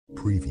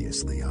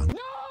Previously on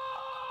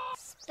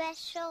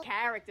Special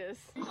characters.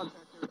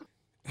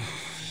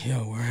 Yo,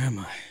 where am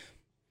I?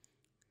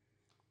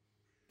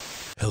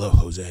 Hello,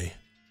 Jose.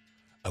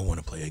 I want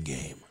to play a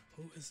game.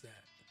 Who is that?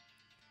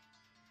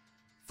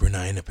 For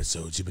 9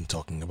 episodes, you've been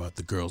talking about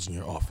the girls in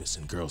your office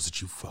and girls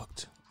that you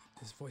fucked.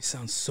 This voice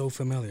sounds so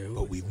familiar.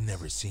 But we've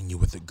never seen you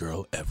with a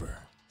girl ever.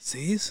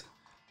 Sees?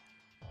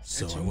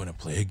 So I want to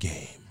play a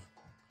game.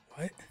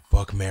 What?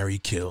 Fuck, marry,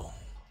 kill.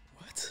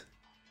 What?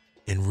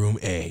 In room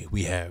A,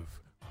 we have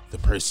the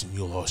person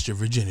you lost your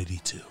virginity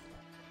to.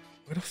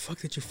 Where the fuck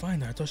did you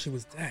find her? I thought she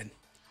was dead.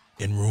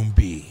 In room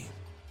B,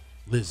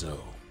 Lizzo.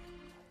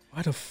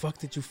 Why the fuck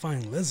did you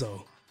find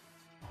Lizzo?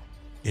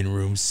 In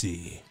room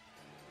C,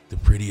 the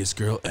prettiest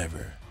girl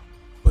ever,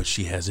 but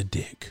she has a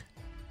dick.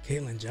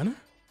 Caitlyn Jenner?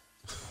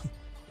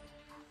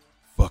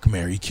 Fuck,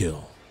 marry,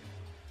 kill.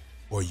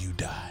 Or you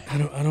die. I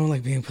don't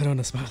like being put on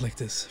the spot like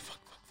this.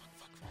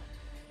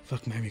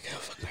 Fuck, marry, kill.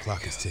 Fuck, The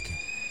clock is ticking.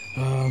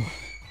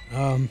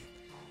 I'm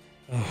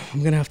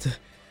gonna have to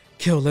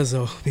kill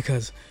Lizzo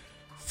because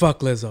fuck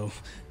Lizzo,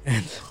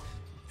 and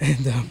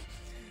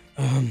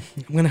I'm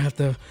gonna have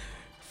to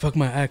fuck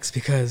my ex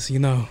because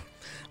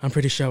I'm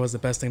pretty sure it was the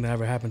best thing that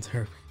ever happened to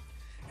her,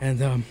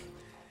 and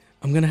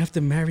I'm gonna have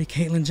to marry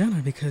Caitlyn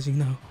Jenner because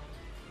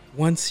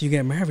once you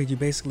get married you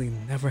basically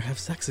never have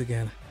sex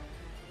again.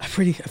 I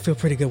feel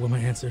pretty good with my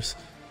answers.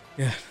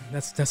 Yeah,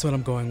 that's what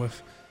I'm going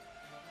with.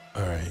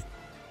 All right,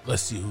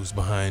 let's see who's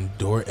behind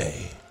door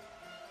A.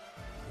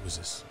 Who is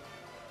this?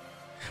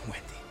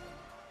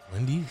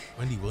 Wendy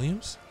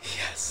Williams?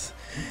 Yes.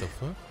 What the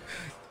fuck?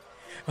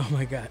 Oh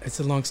my god, it's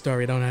a long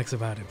story. Don't ask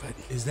about it, but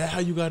Is that how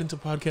you got into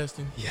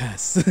podcasting?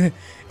 yes, it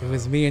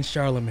was me and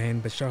Charlemagne,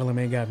 but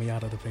Charlemagne got me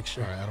out of the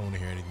picture. All right, I don't want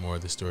to hear any more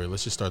of this story.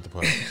 Let's just start the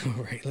podcast.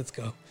 All right, let's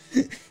go.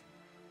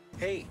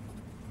 Hey,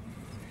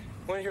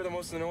 want to hear the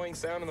most annoying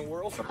sound in the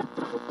world?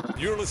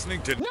 You're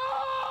listening to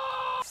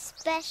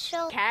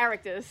Special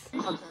characters.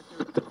 Yo,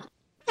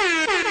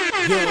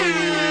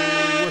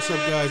 what's up,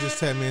 guys? It's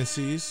Ted Man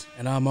C's.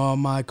 And I'm on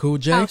my Cool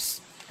J.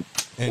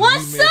 And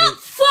What's up,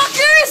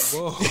 fuckers?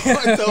 Whoa,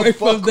 what the Right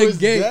fuck from the was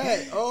gate.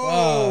 that?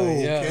 Oh,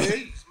 yeah.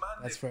 okay.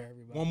 That's for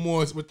everybody. One more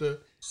with the.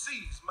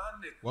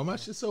 Why my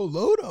shit so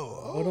low though?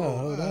 Hold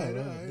on.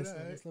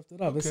 Let's lift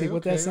it up. Let's see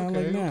what that sounds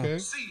like now. Okay.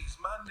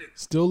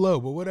 Still low,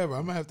 but whatever.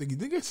 I'm gonna have to. You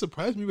think it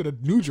surprised me with a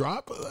new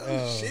drop?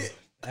 Shit.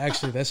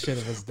 Actually, that shit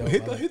was dope.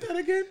 Hit that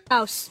again.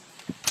 House.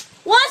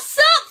 What's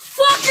up,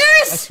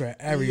 fuckers? That's for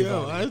everybody.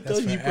 Yo, I That's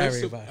thought for you pressed.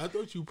 everybody. I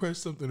thought you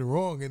pressed something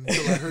wrong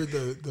until I heard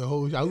the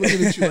whole. I was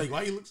looking at you like,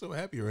 why you look so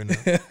happy right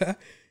now?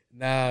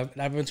 Nah,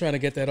 I've been trying to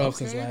get that off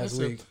since last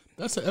week.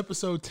 That's an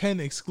episode 10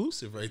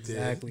 exclusive right there.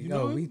 Exactly. You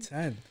Yo, know? we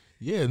 10.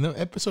 Yeah, no,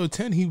 episode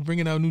 10. He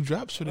bringing out new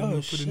drops for the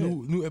Oh, for the shit.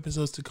 new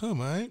episodes to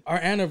come. All right. Our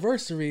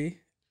anniversary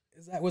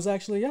was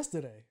actually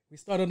yesterday. We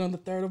started on the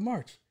 3rd of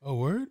March. Oh,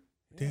 word.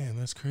 Damn,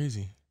 that's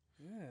crazy.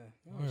 Yeah.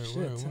 Oh,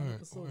 shit. 10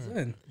 episodes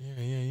in.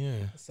 Yeah.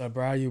 What's up,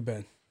 bro? How you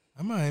been?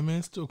 I'm all right,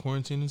 man. Still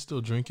quarantining,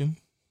 still drinking.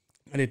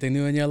 Anything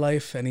new in your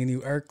life? Any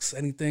new irks?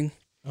 Anything?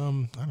 I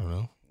don't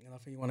know.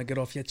 Anything you want to get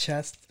off your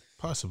chest?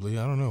 Possibly.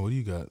 I don't know. What do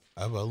you got?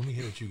 Let me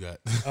hear what you got.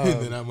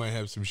 And then I might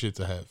have some shit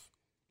to have.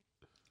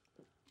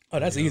 Oh,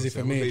 that's You know easy what for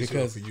I'm saying? me We'll base it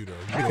off because of you though.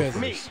 because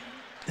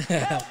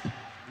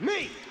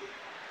me.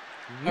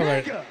 all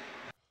right. Nigga.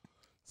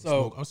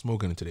 So I'm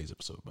smoking in today's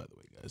episode, by the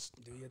way, guys.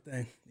 do your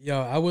thing. Yo,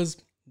 I was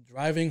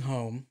driving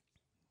home.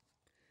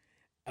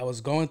 I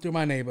was going through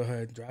my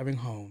neighborhood, driving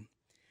home,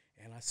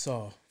 and I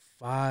saw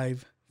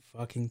 5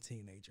 fucking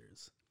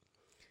teenagers.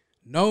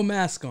 No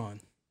mask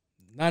on.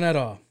 None at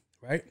all,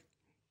 right?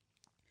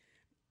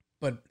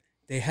 But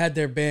they had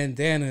their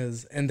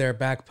bandanas in their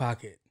back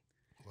pocket.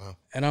 Wow.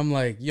 And I'm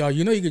like, yo,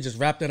 you could just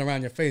wrap that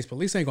around your face.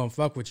 Police ain't gonna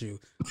fuck with you.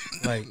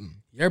 Like,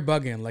 you're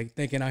bugging, like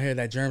thinking out here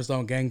that germs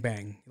don't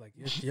gangbang. Like,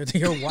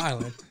 you're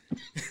wilding.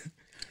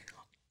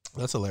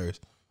 That's hilarious.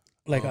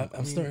 Like,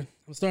 I'm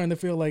starting to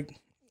feel like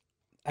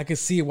I can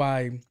see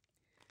why,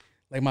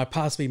 like, my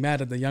pops be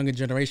mad at the younger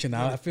generation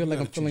now. I feel like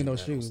I'm filling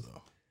those shoes.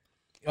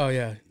 Oh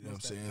yeah, You know what I'm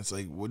saying? It's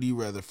like, what do you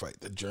rather fight,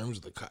 the germs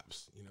or the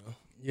cops? You know,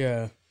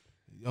 yeah.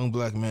 young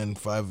black men,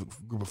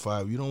 group of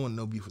 5. You don't want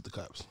no beef with the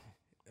cops.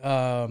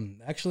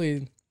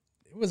 Actually,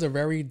 it was a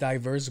very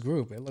diverse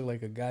group. It looked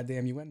like a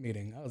goddamn UN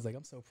meeting. I was like,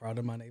 I'm so proud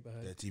of my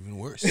neighborhood. That's even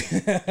worse.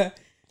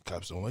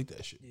 Cops don't like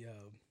that shit. Yo,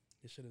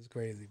 this shit is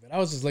crazy. But I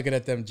was just looking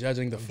at them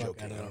judging the I'm fuck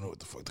joking. out I of don't know them. what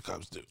the fuck the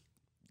cops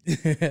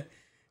do.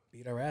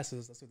 Beat our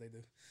asses. That's what they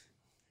do.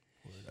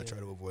 I try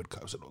to avoid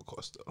cops at all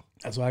costs, though.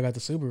 That's why I got the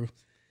Subaru.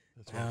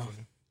 That's Now,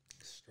 funny.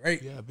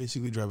 straight. Yeah, I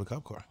basically drive a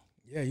cop car.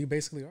 Yeah, you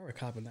basically are a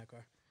cop in that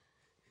car.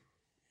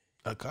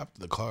 I copped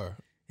the car.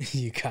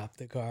 You copped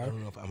the I car.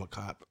 don't know if I'm a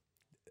cop.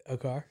 A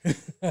car.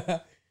 Yeah.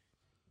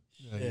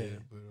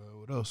 But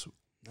what else?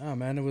 Nah,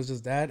 man, it was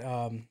just that.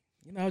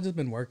 I've just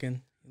been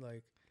working.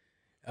 Like,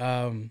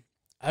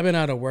 I've been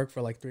out of work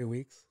for like 3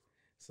 weeks,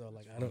 so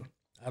like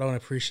I don't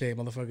appreciate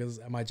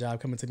motherfuckers at my job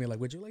coming to me like,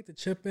 would you like to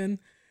chip in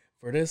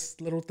for this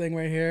little thing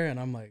right here? And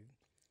I'm like,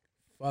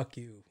 fuck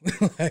you.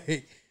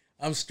 Like,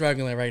 I'm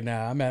struggling right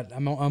now.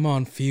 I'm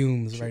on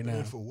fumes right Tripping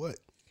now. For what?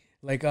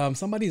 Like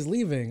somebody's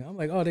leaving. I'm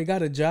like, oh, they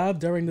got a job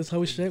during this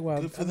whole shit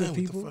while Good for other them.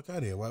 people. Get the fuck out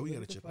of here. Why we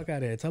gotta chip Fuck out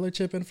of here. Tell her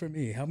chip in for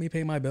me. Help me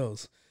pay my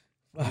bills.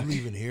 in? You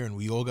leaving here and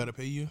we all gotta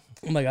pay you?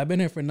 I'm like, I've been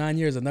here for 9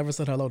 years and never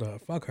said hello to her.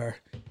 Fuck her.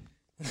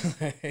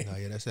 Nah,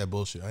 yeah, that's that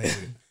bullshit. I ain't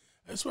with it.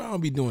 That's why I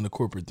don't be doing the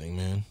corporate thing,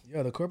 man.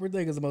 Yo, the corporate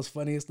thing is the most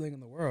funniest thing in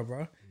the world,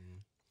 bro.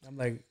 I'm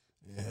like,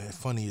 Yeah,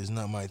 funny is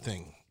not my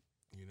thing.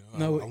 You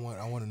know, No,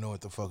 I want to know what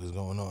the fuck is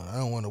going on. I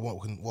don't want to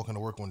walk into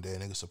work one day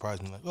and nigga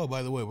surprise me like, oh,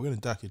 by the way, we're gonna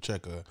dock your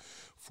check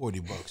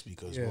 $40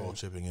 because we're all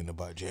chipping in to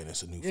buy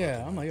Janice a new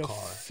yeah. I'm like, yo, car.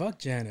 fuck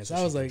Janice. So I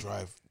she was can like,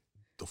 drive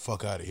the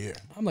fuck out of here.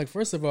 I'm like,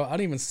 first of all, I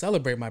don't even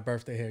celebrate my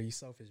birthday here, you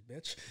selfish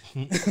bitch.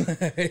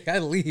 I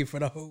leave for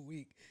the whole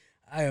week.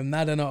 I am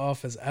not in the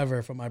office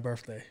ever for my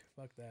birthday.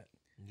 Fuck that.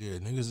 Yeah,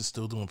 niggas is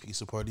still doing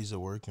pizza parties at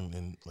work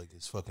and like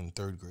it's fucking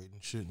third grade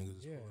and shit. Niggas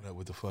is pulling up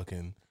with the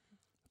fucking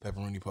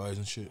pepperoni pies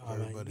and shit. Oh,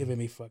 man, you're giving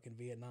me fucking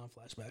Vietnam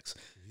flashbacks.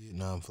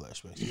 Vietnam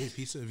flashbacks. You ate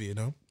pizza in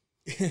Vietnam?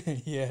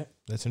 Yeah.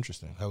 That's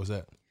interesting. How was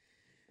that?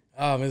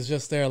 It's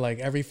just there like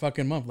every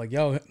fucking month. Like,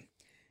 yo,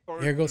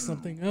 here goes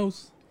something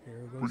else.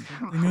 Here goes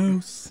something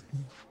else.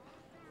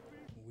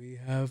 We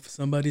have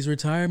somebody's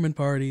retirement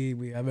party.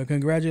 We have a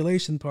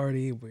congratulation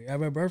party. We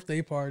have a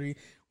birthday party.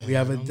 We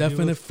have a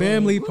definite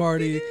family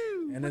party.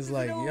 And it's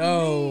like,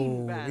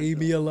 yo, leave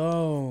me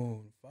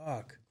alone.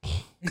 Fuck.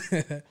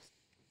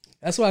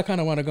 That's why I kind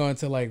of want to go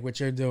into like what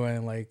you're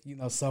doing, like, you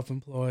know,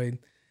 self-employed.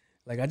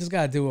 Like, I just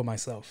got to do it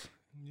myself.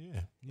 Yeah,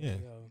 yeah.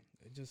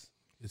 Yo,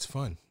 It's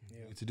fun. Yeah.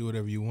 You get to do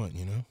whatever you want,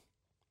 you know?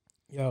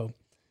 Yo,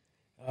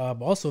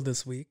 also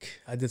this week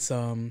I did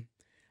some.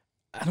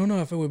 I don't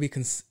know if it would be.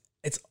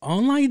 It's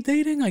online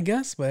dating, I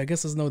guess, but I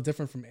guess it's no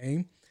different from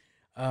AIM.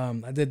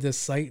 I did this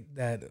site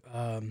that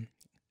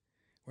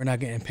we're not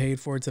getting paid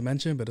for to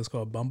mention, but it's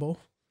called Bumble.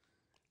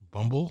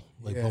 Bumble?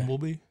 Like Yeah.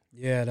 Bumblebee?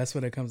 Yeah, that's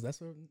what it comes.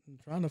 That's what I'm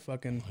trying to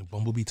fucking. Like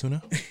Bumblebee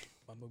tuna?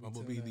 Bumblebee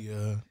Bumblebee, tuna.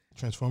 the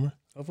Transformer?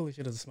 Hopefully,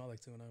 she doesn't smell like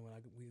tuna when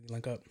we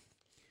link up.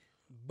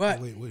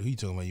 But Wait, who you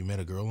talking about? You met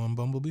a girl on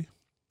Bumblebee?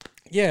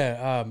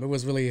 yeah, it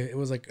was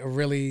like a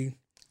really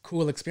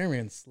cool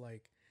experience.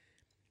 Like,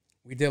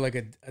 we did like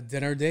a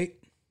dinner date,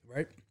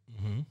 right?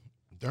 Mm-hmm.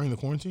 During the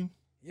quarantine?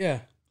 Yeah,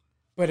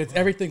 but it's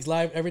everything's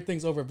live.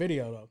 Everything's over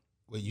video though.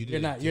 Wait, you did?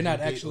 You're not- a you're not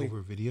date actually-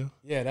 over video.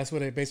 Yeah, that's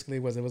what it basically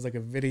was. It was like a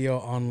video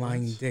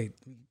online What? date.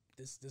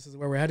 This is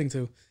where we're heading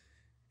to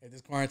if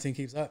this quarantine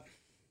keeps up.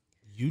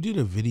 You did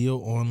a video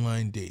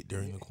online date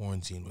during the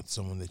quarantine with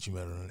someone that you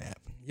met on an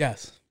app.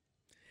 Yes,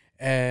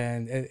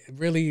 and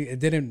it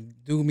didn't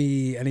do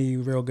me any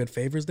real good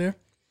favors there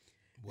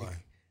Why?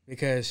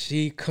 because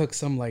she cooked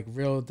some like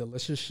real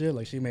delicious shit.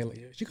 Like she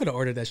could have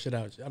ordered that shit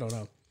out. I don't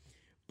know,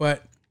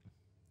 but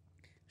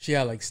she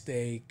had like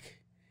steak.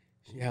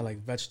 She had like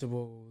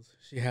vegetables.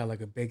 She had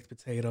like a baked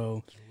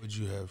potato, What'd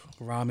you have?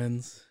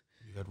 ramens,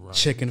 You had ramen.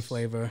 chicken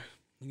flavor.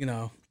 You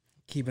know,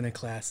 keeping it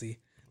classy,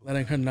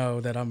 letting her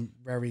know that I'm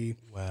very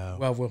Wow.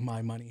 well with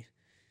my money.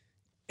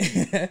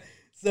 So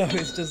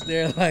it's just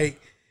there like,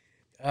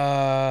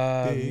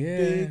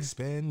 Big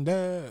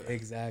spender.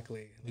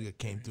 exactly. Nigga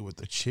came through with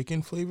the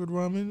chicken flavored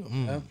ramen.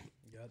 Mm. Yep,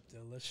 So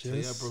y'all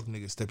delicious. broke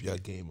niggas step y'all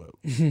game up.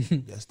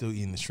 Y'all still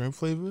eating the shrimp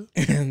flavor?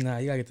 Nah,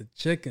 you gotta get the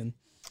chicken.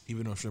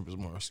 Even though shrimp is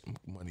more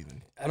money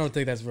than I don't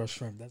think that's real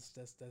shrimp. That's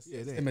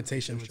it ain't.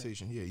 imitation. Shrimp.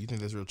 Imitation. Yeah, you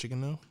think that's real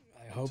chicken though?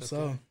 I hope It's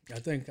so.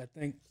 okay.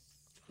 I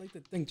like to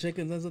think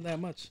chicken isn't that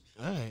much.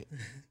 All right.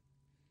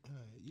 All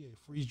right. Yeah,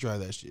 freeze dry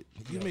that shit.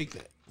 You make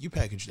that. You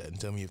package that and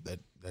tell me if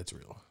that's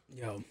real.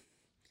 Yo.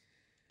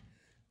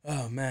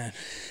 Oh man.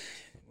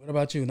 What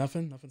about you?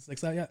 Nothing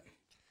sticks out yet?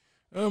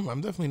 I'm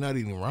definitely not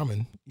eating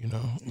ramen. You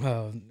know.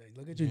 Oh,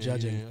 look at you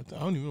judging. Yeah. I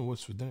don't even know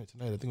what's for dinner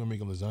tonight. I think we're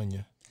making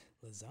lasagna.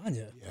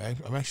 Lasagna. Yeah,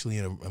 I'm actually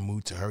in a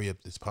mood to hurry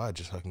up this pod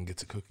just so I can get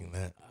to cooking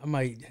that. I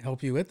might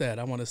help you with that.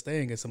 I want to stay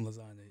and get some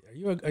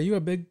lasagna. Are you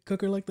a big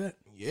cooker like that?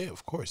 Yeah,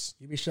 of course.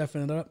 You be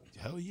chefing it up?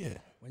 Hell yeah.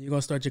 When you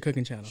gonna start your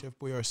cooking channel? Chef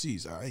Boy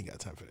RC's. I ain't got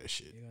time for that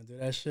shit. You gonna do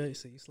that shit?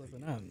 So you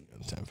slipping out.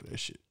 Got time for that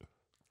shit.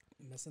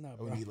 You messing out, I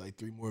bro. would need like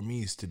 3 more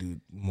me's to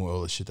do more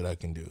of the shit that I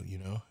can do, you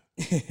know?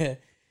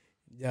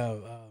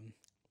 Yo,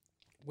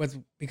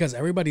 because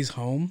everybody's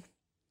home,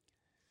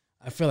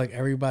 I feel like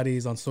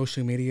everybody's on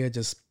social media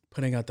just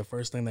putting out the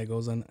first thing that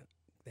goes on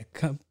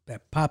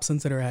that pops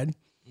into their head.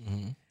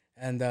 Mm-hmm.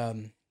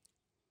 And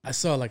I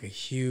saw like a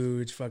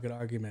huge fucking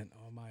argument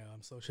on my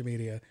social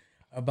media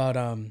about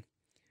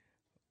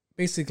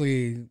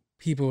basically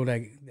people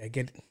that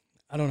get,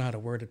 I don't know how to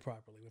word it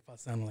properly without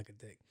sounding like a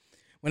dick.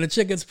 When a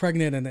chick gets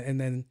pregnant and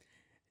then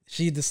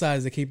she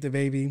decides to keep the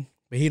baby,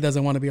 but he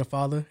doesn't want to be a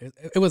father.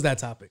 It was that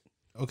topic.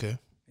 Okay.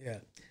 Yeah.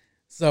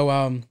 So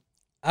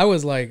I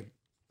was like,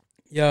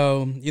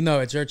 yo, you know,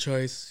 it's your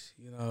choice.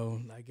 You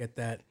know, I get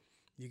that.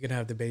 You can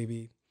have the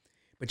baby.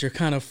 But you're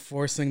kind of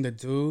forcing the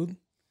dude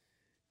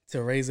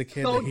to raise a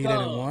kid that he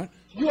didn't want.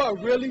 You are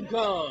really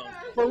dumb.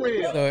 For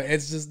real. So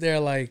it's just there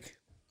like,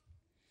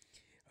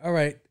 all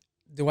right,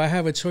 do I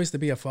have a choice to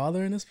be a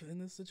father in this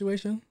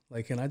situation?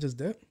 Like, can I just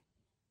dip?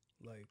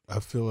 Like, I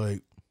feel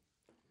like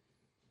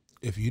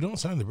if you don't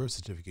sign the birth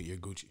certificate, you're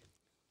Gucci.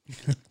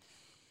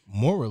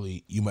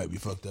 Morally, you might be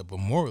fucked up, but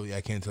morally,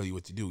 I can't tell you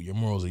what to do. Your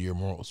morals are your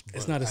morals.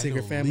 It's not a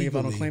secret family if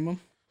I don't claim them.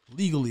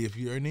 Legally, if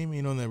your name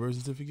ain't on that birth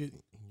certificate,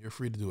 you're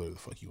free to do whatever the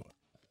fuck you want.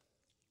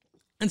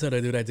 Until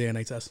they do that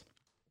DNA test.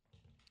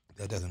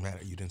 That doesn't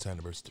matter. You didn't sign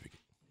the birth certificate.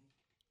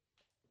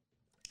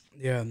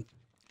 Yeah,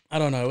 I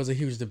don't know. It was a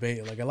huge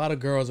debate. Like, a lot of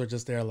girls are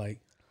just there like,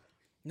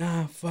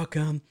 nah, fuck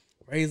him.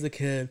 Raise the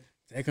kid.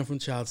 Take him from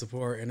child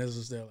support. And it's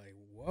just they're like,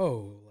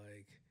 whoa,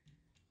 like,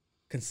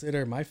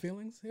 consider my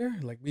feelings here?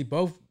 Like, we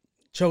both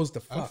chose to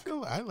fuck.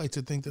 I like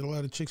to think that a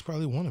lot of chicks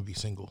probably want to be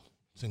single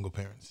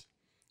parents.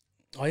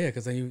 Oh, yeah,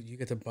 because then you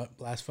get to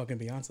blast fucking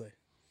Beyonce.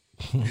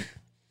 You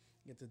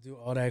get to do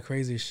all that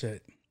crazy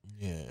shit.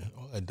 Yeah,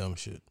 all that dumb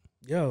shit.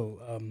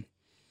 Yo,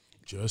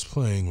 just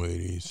playing,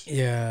 ladies.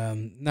 Yeah,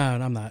 no,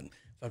 I'm not.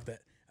 Fuck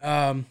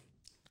that.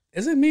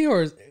 Is it me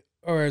or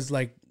is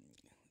like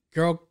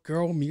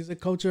girl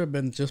music culture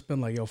been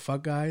like, yo,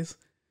 fuck guys?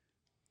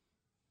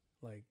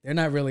 Like, they're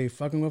not really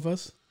fucking with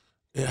us.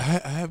 Yeah,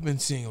 I have been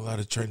seeing a lot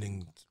of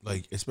trending,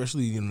 like,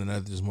 especially now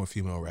that there's more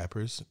female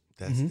rappers.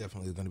 That's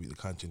definitely going to be the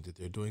content that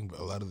they're doing. But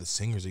a lot of the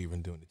singers are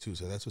even doing it too.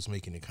 So that's what's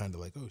making it kind of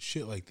like, oh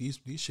shit, like these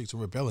chicks are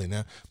rebelling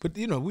now. But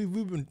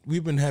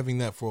we've been having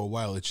that for a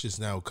while. It's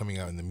just now coming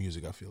out in the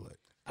music. I feel like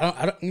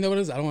I don't you know what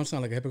it is. I don't want to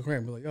sound like a hypocrite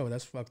and be like, oh,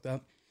 that's fucked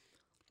up.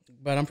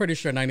 But I'm pretty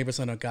sure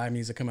 90% of guy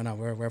music coming out,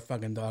 we're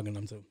fucking dogging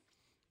them too.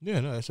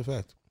 Yeah, no, that's a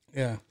fact.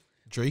 Yeah,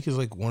 Drake is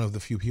like one of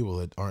the few people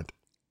that aren't.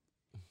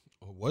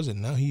 Or wasn't.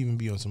 Now he even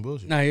be on some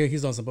bullshit. Nah,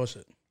 he's on some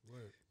bullshit.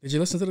 Word. Did you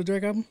listen to the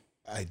Drake album?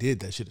 I did.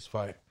 That shit is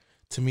fire.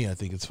 To me, I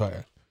think it's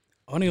fire.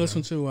 I only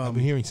listened to. I've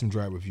been hearing some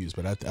dry reviews,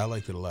 but I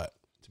liked it a lot.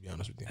 To be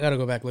honest with you, I gotta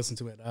go back and listen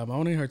to it. I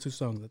only heard 2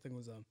 songs. I think it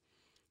was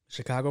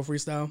Chicago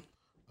Freestyle.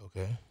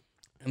 Okay.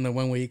 And the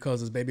one where he calls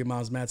his baby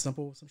mom's mad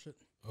simple or some shit.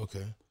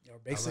 Okay. Or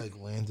basic. I like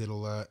Landed a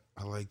lot.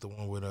 I like the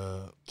one with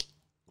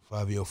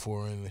Fabio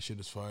Foreign. That shit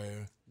is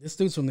fire. This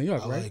dude's from New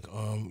York, right?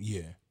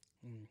 Yeah.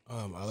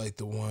 I like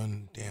the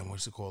one. Damn,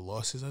 what's it called?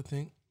 Losses, I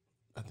think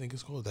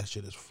it's called. That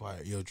shit is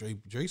fire. Yo,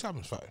 Drake's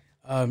album's fire.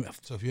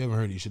 So if you haven't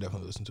heard it, you should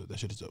definitely listen to it. That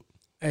shit is dope.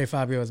 Hey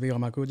Fabio, it's me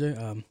on my Cool J.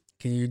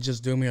 Can you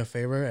just do me a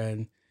favor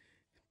and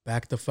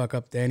back the fuck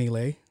up Danny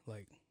Lay?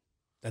 Like,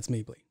 that's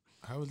me, please.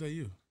 How is that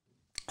you?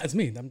 That's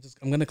me.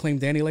 I'm gonna claim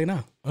Danny Lay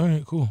now. All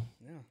right, cool.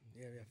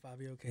 Yeah.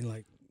 Fabio can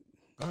like.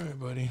 All right,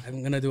 buddy.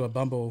 I'm gonna do a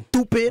Bumble.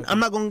 Stupid. I'm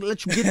not gonna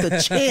let you get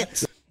the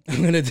chance.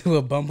 I'm gonna do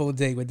a Bumble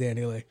date with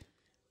Danny Lay.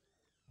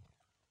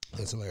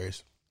 That's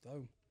hilarious.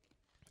 Oh.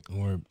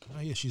 Or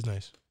yeah, she's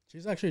nice.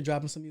 She's actually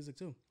dropping some music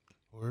too.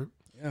 Or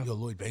yeah. Yo,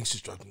 Lloyd Banks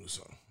just dropped a new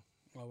song.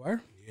 Oh,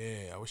 where?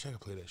 Yeah, I wish I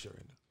could play that shit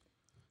right now.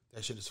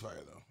 That shit is fire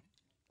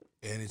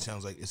though, and it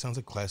sounds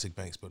like classic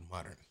Banks but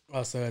modern.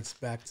 Oh, so it's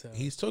back to.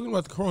 He's talking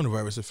about the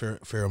coronavirus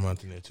a fair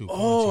amount in there too.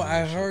 Oh,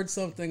 I heard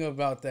something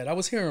about that. I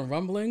was hearing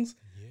rumblings,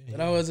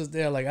 but I was just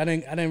there like I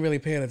didn't really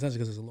pay attention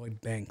because it's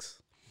Lloyd Banks.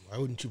 Why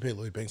wouldn't you pay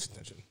Lloyd Banks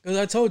attention? Because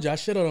I told you I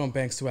shitted on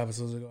Banks 2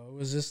 episodes ago.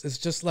 It's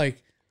just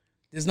like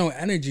there's no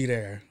energy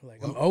there.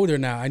 Like I'm older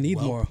now. I need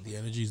more. The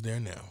energy's there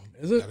now.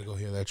 Is it? Gotta go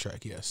hear that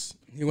track. Yes.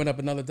 He went up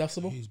another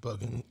decibel. He's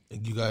bugging.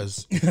 You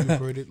guys, if you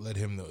heard it, let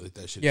him know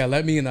that shit. Yeah,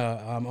 let me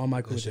know. On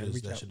my cool shit.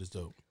 That shit is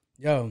dope.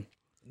 Yo,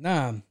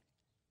 nah.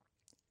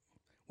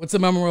 What's a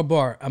memorable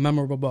bar?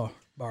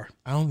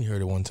 I only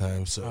heard it one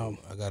time, so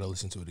I gotta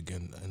listen to it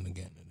again and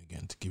again and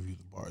again to give you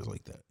the bars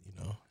like that. You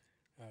know.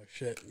 Oh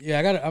shit. Yeah,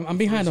 I got. I'm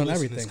behind on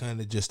everything. It's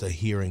kind of just a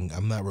hearing.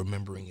 I'm not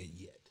remembering it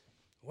yet.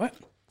 What?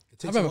 It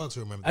takes a while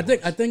to remember. I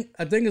think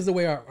it's the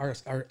way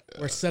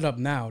we're set up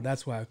now.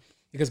 That's why.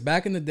 Because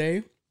back in the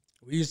day,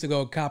 we used to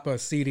go cop a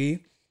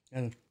CD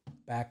and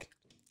back.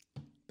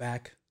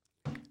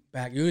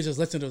 You would just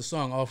listen to the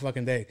song all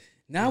fucking day.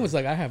 Now it's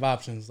like I have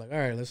options. Like, all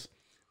right, let's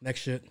next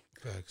shit.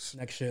 Facts.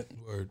 Next shit.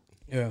 Word.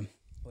 Yeah.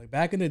 Like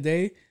back in the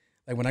day,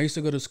 like when I used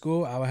to go to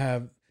school, I would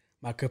have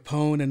my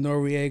Capone and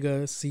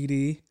Noriega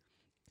CD,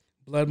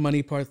 Blood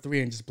Money Part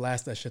 3, and just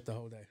blast that shit the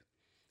whole day.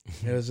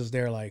 It was just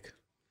there like,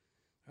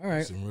 all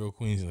right. Some real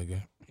queens,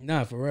 nigga.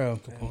 Nah, for real.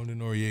 Capone and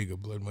Noriega,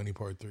 Blood Money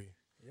Part 3.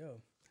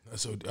 Yo.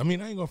 So I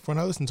mean, I ain't gonna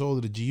front. I listened to all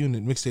of the G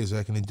Unit mixtapes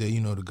back in the day.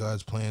 You know, the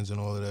God's Plans and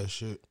all of that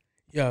shit.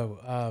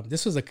 Yo,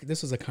 this was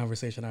a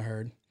conversation I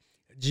heard.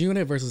 G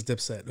Unit versus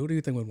Dipset. Who do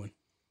you think would win?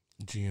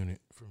 G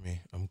Unit for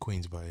me. I'm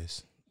Queens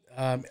biased.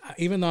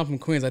 Even though I'm from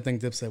Queens, I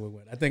think Dipset would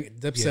win. I think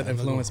Dipset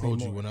influenced me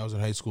more. When I was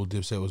in high school,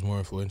 Dipset was more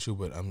influential,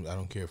 but I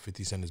don't care if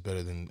 50 Cent is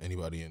better than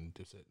anybody in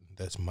Dipset.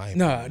 That's my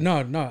opinion.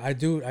 No. I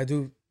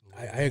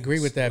agree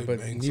with that, but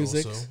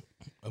music. Also,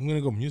 I'm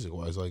gonna go music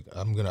wise. Like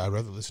I'd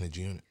rather listen to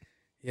G Unit.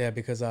 Yeah,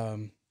 because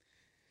you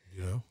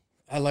know,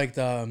 I liked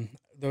the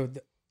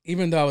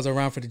even though I was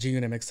around for the G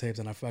Unit mixtapes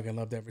and I fucking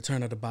loved that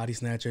Return of the Body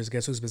Snatchers,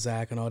 Guess Who's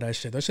Bizak and all that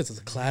shit. Those shits is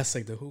a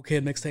classic. The Who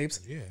Kid mixtapes.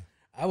 Yeah.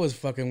 I was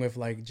fucking with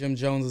like Jim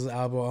Jones's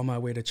album On My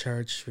Way to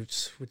Church,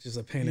 which is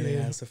a pain in the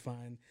ass to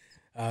find.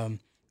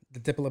 The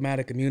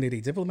Diplomatic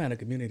Community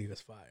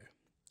was fire.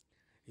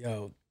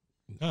 Yo.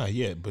 Nah,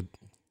 yeah, but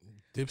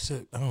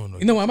Dipset, I don't know.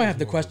 You know, I might have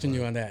to question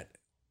you on that.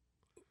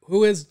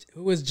 Who is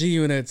G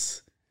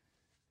Unit's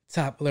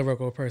top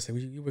lyrical person?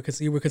 You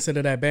would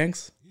consider that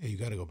Banks? Yeah, you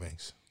gotta go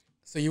Banks.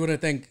 So you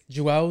wouldn't think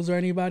Jewels or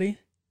anybody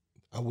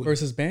I would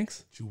versus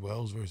Banks?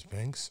 Jewels versus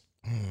Banks.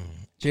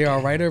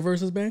 J.R. Ryder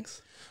versus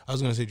Banks? I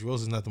was gonna say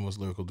Jewels is not the most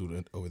lyrical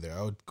dude over there.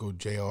 I would go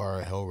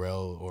J.R.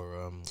 Hellrell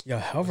or Yo,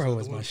 Hellrell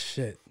was my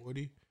shit.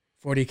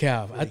 40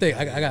 Cal. I think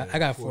I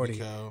got 40.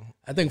 Cal.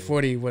 I think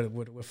 40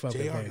 would fuck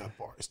with J.R. Banks. got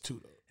bars too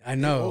though. I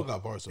know. They all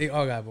got bars. They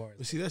all got bars.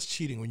 But see, that's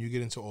cheating when you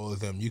get into all of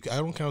them. I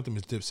don't count them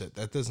as Dipset.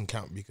 That doesn't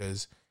count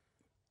because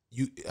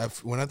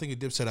when I think of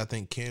Dipset, I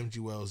think Cam,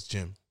 Jewels,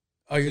 Jim.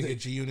 Oh, you think of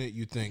G Unit,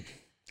 you think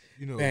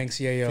Banks,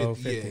 Yayo,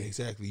 50. Yeah,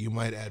 exactly. You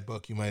might add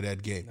Buck, you might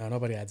add Game. No,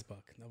 nobody adds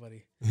Buck.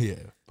 Nobody. Yeah,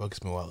 Buck's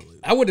been wild lately.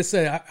 I would have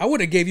said I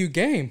would have gave you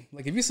Game.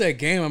 Like if you said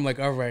Game, I'm like,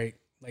 all right.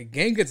 Like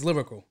Game gets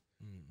lyrical.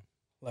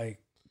 Like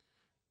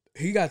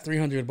he got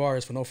 300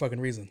 bars for no fucking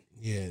reason.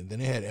 Yeah, then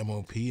they had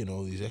MOP and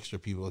all these extra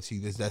people. See,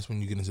 that's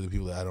when you get into the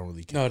people that I don't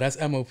really care. No, that's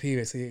MOP.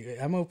 See,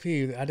 MOP,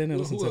 I didn't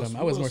listen to them.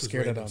 I was more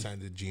scared of them.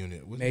 Signed to G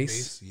Unit.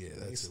 Mace. Yeah,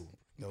 that's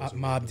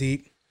Mob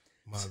Deep.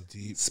 Mob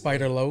Deep.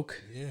 Spider Loke.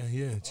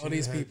 Yeah. All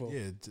these people.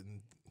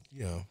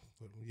 Yeah,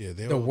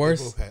 the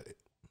worst.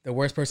 The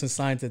worst person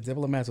signed to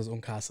Diplomats was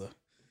Unkasa.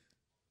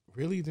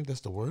 Really? You think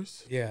that's the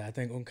worst? Yeah, I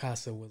think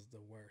Unkasa was the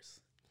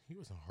worst. He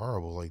wasn't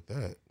horrible like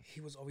that.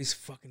 He was always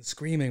fucking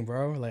screaming,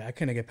 bro. Like I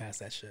couldn't get past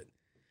that shit.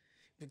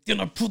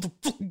 Then I pull the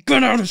fucking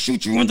gun out and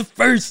shoot you in the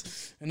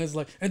face. And it's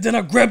like, and then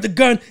I grab the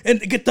gun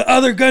and get the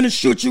other gun and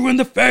shoot you in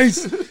the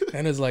face.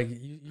 And it's like,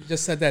 you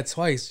just said that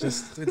twice,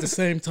 just with the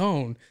same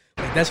tone.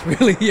 Like, that's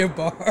really your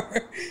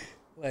bar.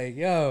 Like,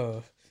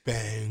 yo.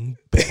 Bang,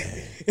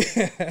 bang.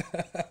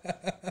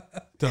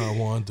 Don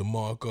Juan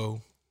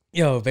DeMarco.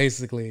 Yo,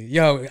 basically.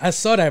 Yo, I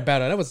saw that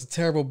battle. That was a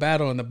terrible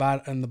battle in the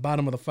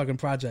bottom of the fucking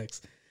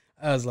projects.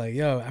 I was like,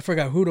 yo, I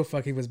forgot who the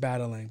fuck he was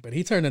battling. But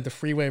he turned into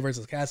Freeway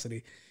versus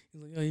Cassidy.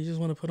 He's like, yo, you just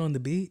want to put on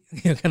the beat?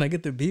 Can I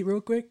get the beat real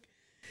quick?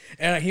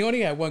 And he only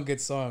had one good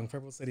song,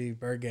 Purple City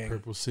Bird Gang.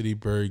 Purple City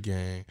Bird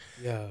Gang.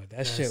 Yo,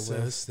 that shit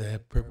was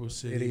that Purple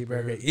City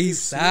Bird Gang.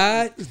 East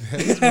Side.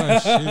 That's my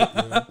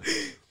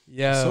shit,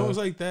 yo. Songs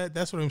like that,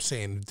 that's what I'm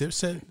saying.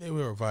 Dipset, they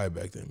were a vibe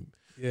back then.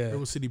 Yeah.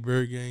 Purple City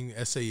Bird Gang,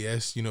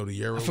 SAS, the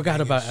Euro. I forgot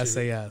about shit.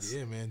 SAS.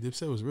 Yeah, man,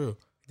 Dipset was real.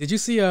 Did you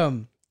see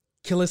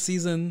Killer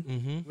Season?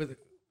 Mm-hmm.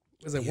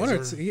 Was it one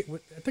or two?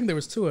 I think there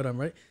was two of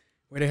them, right?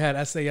 Where they had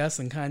SAS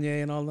and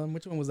Kanye and all them.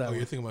 Which one was that? Oh,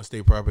 you're thinking about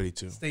State Property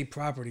too. State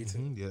Property too.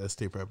 Mm-hmm. Yeah, that's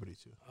State Property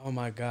too. Oh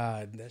my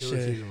God, that Killer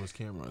shit. Season was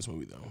Cameron's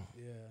movie though.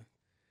 Yeah.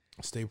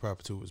 State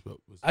Property 2 was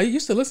I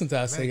used to listen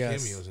to SAS.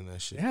 cameos in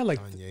that shit. They had like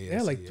Kanye, they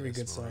had like SAS, 3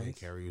 good songs. Mariah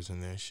Carey was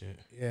in that shit.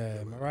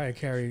 Yeah, Mariah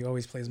Carey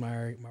always plays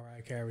Mariah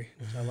Carey,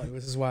 which I like.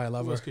 This is why I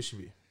love Who her. else could she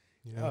be?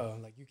 You know?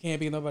 Oh, like you can't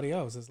be nobody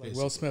else. It's like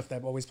Will Smith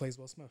that always plays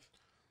Will Smith.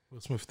 Will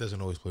Smith doesn't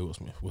always play Will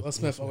Smith. Will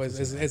Smith always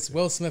it's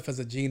Will Smith as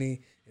a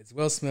genie. It's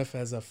Will Smith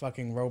as a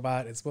fucking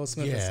robot. It's Will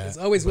Smith. Yeah, it's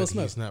always Will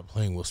Smith. He's not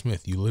playing Will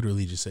Smith. You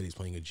literally just said he's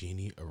playing a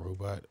genie, a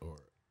robot, or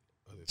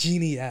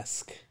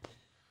genie-esque.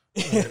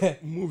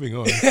 Right, moving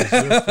on. You're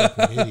a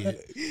fucking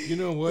idiot. You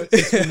know what?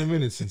 It's been a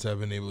minute since I've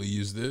been able to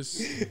use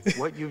this.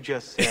 What you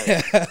just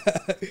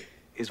said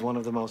is one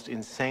of the most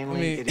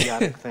insanely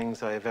idiotic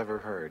things I have ever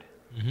heard.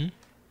 Mm-hmm.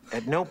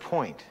 At no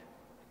point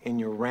in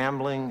your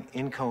rambling,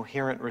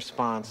 incoherent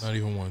response, not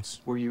even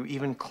once, were you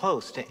even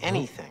close to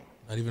anything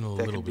not even a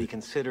that little could be bit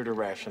considered a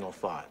rational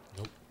thought.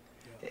 Nope.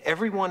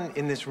 Everyone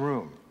in this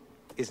room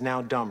is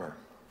now dumber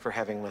for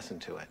having listened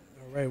to it.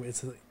 All right,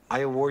 it's I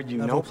award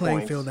you level no playing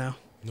points, field now.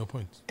 No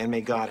points. And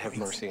may God have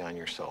mercy on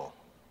your soul.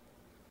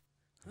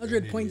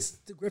 100 points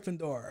to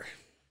Gryffindor.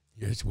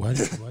 Yes. Why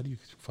do you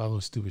follow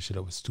stupid shit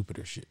up with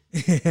stupider shit?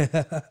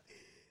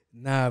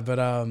 Nah, but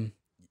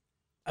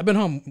I've been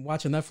home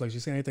watching Netflix.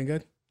 You seen anything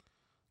good?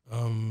 I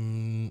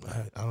don't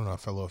know. I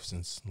fell off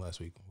since last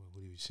week.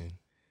 What have you seen?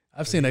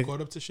 I've seen it.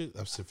 Caught up to shit.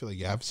 I feel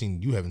like I've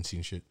seen. You haven't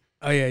seen shit.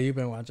 Oh yeah, you've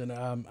been watching.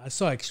 I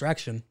saw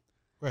Extraction.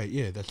 Right.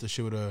 Yeah, that's the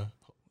shit with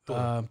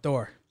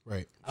Thor.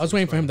 Right. I was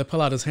waiting for him to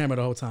pull out his hammer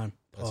the whole time.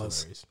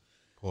 That's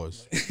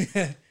Pause.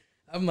 hilarious.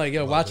 I'm like,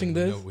 yo, watching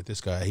this with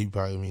this guy, he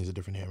probably means a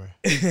different hammer.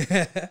 like,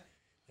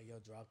 yo,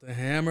 drop the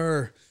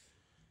hammer.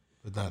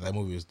 But nah, that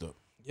movie was dope.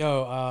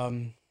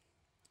 Yo,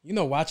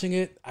 watching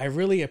it, I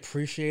really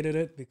appreciated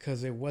it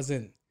because it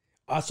wasn't.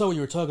 I saw what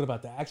you were talking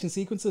about. The action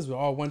sequences were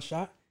all one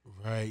shot.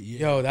 Right. Yeah.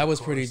 Yo, that was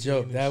pretty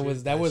dope. That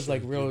was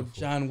like real beautiful.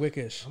 John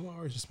Wickish. I'm an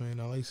artist, man.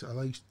 I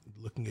like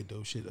looking at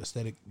those shit,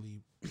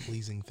 aesthetically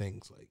pleasing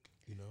things. Like,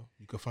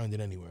 you can find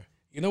it anywhere.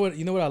 You know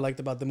what I liked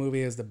about the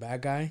movie is the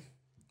bad guy,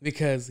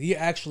 because he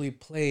actually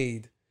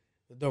played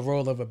the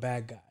role of a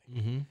bad guy.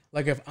 Mm-hmm.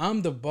 Like if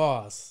I'm the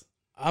boss,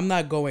 I'm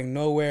not going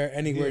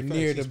anywhere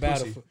near the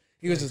battlefield.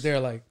 He was just there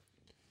like.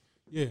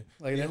 Yeah.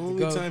 Like the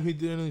only time he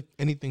did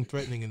anything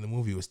threatening in the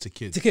movie was to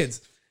kids.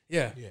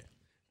 Yeah. Yeah.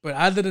 But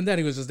other than that,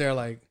 he was just there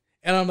like,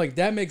 and I'm like,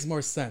 that makes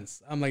more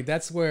sense. I'm like,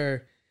 that's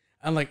where,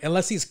 I'm like,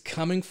 unless he's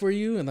coming for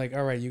you and like,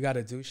 all right, you got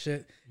to do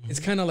shit. Mm-hmm. It's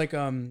kind of like,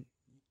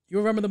 you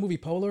remember the movie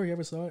Polar? You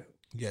ever saw it?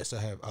 Yes, I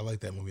have. I like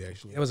that movie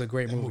actually. It was a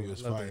great movie. That movie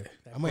was fire.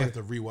 I might have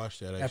to rewatch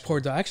that. Actually. That poor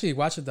dog. I actually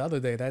watched it the other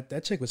day.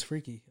 That chick was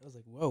freaky. I was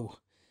like, whoa.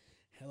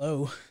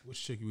 Hello.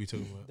 Which chick are we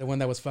talking about? The one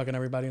that was fucking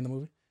everybody in the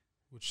movie?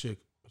 Which chick?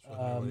 Was fucking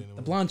everybody in The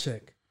movie? blonde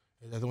chick.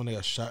 Is that the one that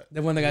got shot?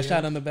 The one that got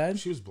shot on the bed?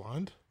 She was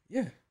blonde?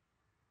 Yeah.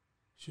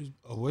 She was.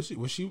 Oh, was she?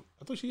 Was she?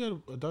 I thought she had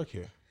a dark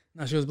hair.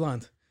 No, she was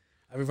blonde.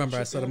 I remember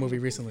I saw the movie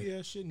recently.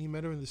 Yeah, shit, and he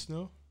met her in the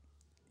snow.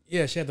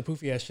 Yeah, she had the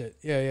poofy ass shit.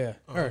 Yeah.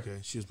 Oh, Her. okay.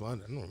 She was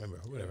blonde. I don't remember.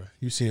 Whatever.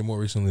 You've seen it more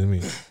recently than me.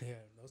 Yeah,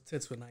 those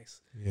tits were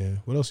nice. Yeah.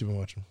 What else you been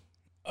watching?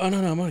 Oh no,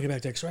 I'm gonna get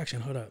back to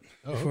Extraction. Hold up,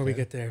 before we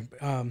get there.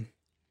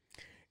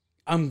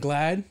 I'm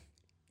glad.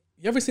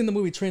 You ever seen the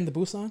movie Train to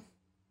Busan?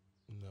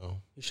 No.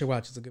 You should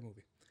watch. It's a good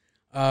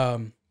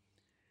movie.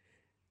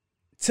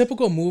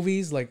 Typical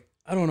movies, like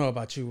I don't know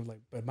about you,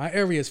 like, but my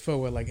area is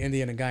filled with like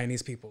Indian and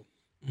Guyanese people.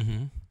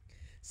 Mm-hmm.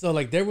 So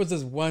like there was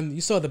this one.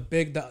 You saw the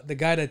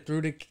guy that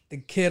threw the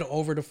kid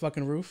over the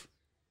fucking roof.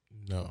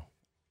 No.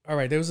 All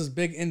right, there was this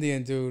big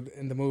Indian dude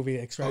in the movie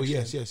Extraction. Oh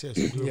yes. I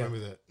do remember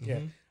that. Mm-hmm. Yeah.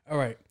 All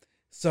right.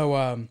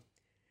 So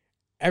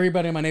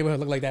everybody in my neighborhood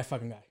looked like that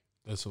fucking guy.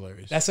 That's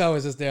hilarious. That's why I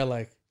was just there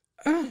like,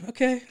 oh,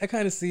 okay, I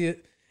kind of see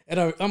it.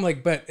 And I'm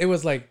like, but it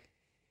was like,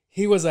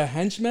 he was a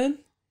henchman,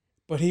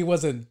 but he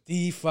wasn't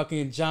the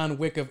fucking John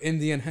Wick of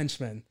Indian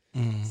henchmen.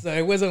 Mm-hmm. So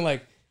it wasn't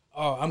like,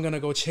 oh, I'm going to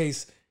go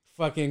chase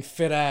fucking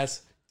fit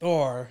ass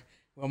Thor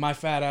while my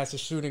fat ass is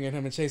shooting at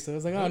him and chasing. I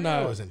was like, oh, no.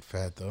 He wasn't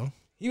fat though.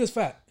 He was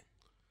fat.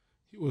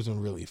 He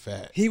wasn't really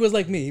fat. He was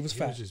like me. He was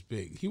fat. He was just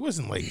big. He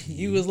wasn't like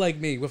He was like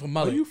me with a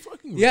mullet. Are you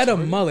fucking He had a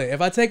retarded? mullet.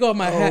 If I take off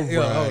my hat, Right.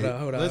 yo,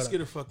 hold on. Let's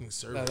get a fucking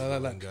survey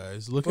going,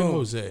 guys. Look Boom. at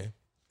Jose.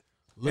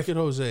 Look at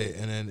Jose,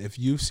 and then if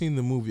you've seen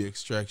the movie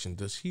Extraction,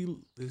 does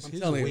his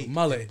telling you, weight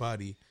mullet. and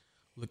body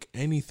look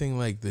anything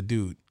like the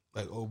dude?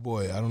 Like, oh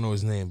boy, I don't know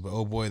his name, but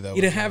oh boy, that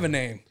He didn't have a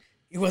name.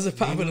 He wasn't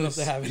popping enough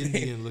to have a name.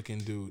 Indian looking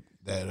dude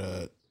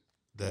that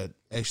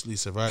actually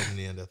survived in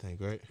the end, I think,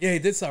 right? Yeah, he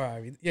did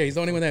survive. Yeah, he's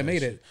the only one that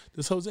made it.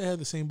 Does Jose have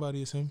the same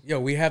body as him? Yo,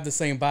 we have the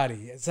same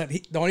body. Except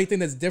the only thing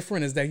that's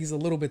different is that he's a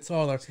little bit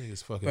taller,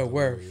 but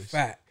we're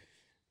fat.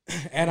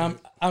 And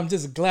I'm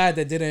just glad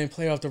that didn't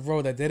play off the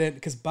road. That didn't,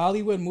 because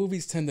Bollywood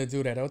movies tend to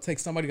do that. They'll take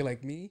somebody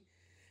like me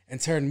and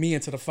turn me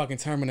into the fucking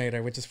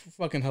Terminator, which is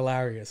fucking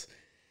hilarious.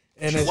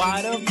 And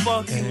Why the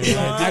fuck you lying?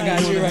 I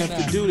got you right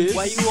now. To do this.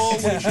 Why you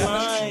always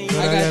lying? I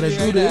gotta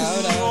do this.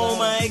 Oh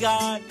my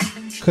god.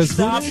 Cause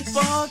Stop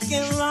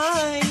fucking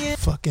lying.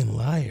 Fucking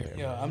liar.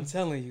 Yo, I'm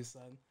telling you,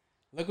 son.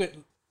 Look at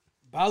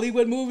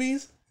Bollywood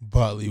movies.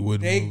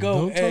 Bollywood. They movie. go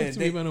Don't talk in. to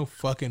me about no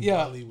fucking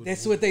Yeah, Bollywood.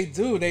 that's what they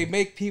do. They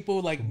make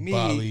people like me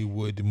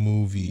Bollywood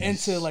movies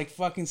into like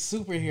fucking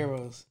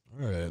superheroes.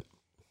 All right.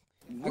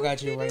 I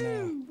got you right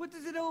now. What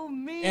does it all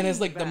mean? And it's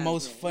like the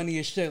most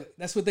funniest shit.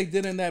 That's what they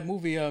did in that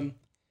movie,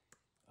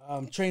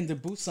 Train to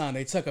Busan.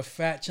 They took a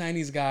fat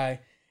Chinese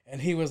guy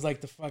and he was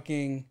like the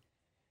fucking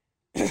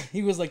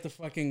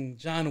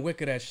John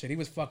Wick of that shit. He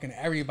was fucking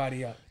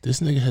everybody up. This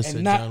nigga has And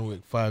said not- John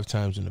Wick 5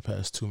 times in the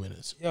past 2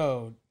 minutes.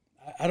 Yo,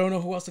 I don't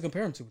know who else to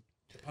compare him to.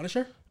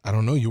 Punisher? I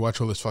don't know. You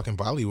watch all this fucking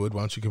Bollywood.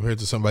 Why don't you compare it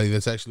to somebody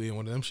that's actually in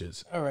one of them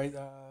shits? All right,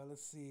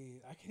 let's see.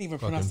 I can't even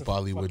Fucking pronounce the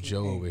Bollywood fucking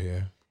Joe name. over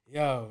here.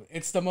 Yo,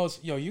 it's the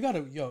most. Yo, you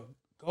gotta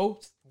go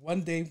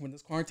one day when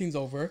this quarantine's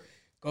over.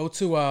 Go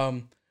to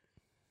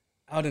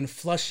out in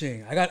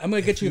Flushing. I'm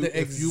gonna get you the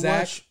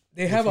exact.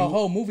 They have a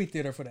whole movie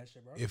theater for that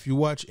shit, bro. If you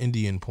watch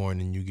Indian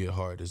porn and you get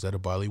hard, is that a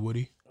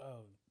Bollywoody?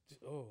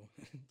 Oh,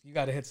 you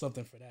gotta hit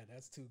something for that.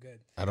 That's too good.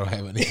 I don't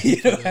have any.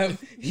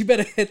 You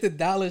better hit the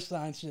dollar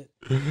sign shit.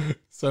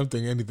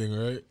 Something, anything,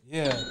 right?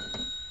 Yeah.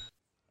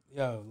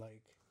 Yo,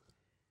 like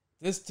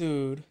this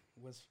dude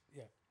was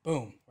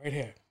boom, right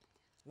here.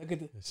 Look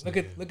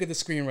at the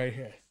screen right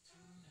here.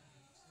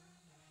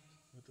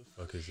 What the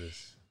fuck is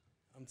this?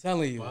 I'm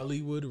telling you.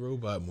 Bollywood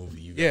robot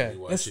movie. You Yeah, gotta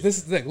watch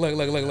this it. is look.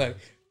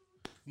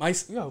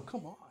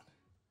 Come on.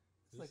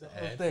 It's like the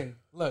whole thing.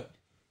 Look,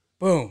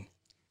 boom.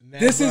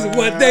 This is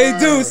what they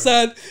do,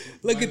 son.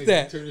 Look at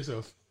that. Turn this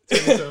off.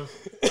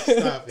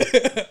 Stop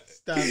it.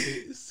 Stop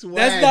it. Swag,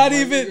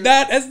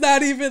 That's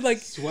not even like.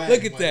 Swag,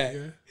 look at my that.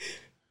 nigga.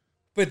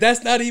 But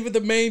that's not even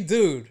the main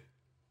dude.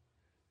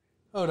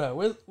 Hold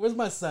on, where's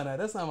my son at?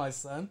 That's not my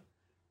son.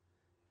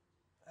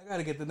 I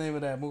gotta get the name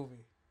of that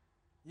movie.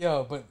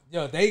 Yo,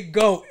 they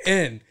go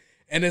in,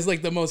 and it's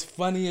like the most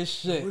funniest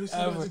shit What is he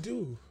ever. about to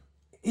do?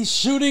 He's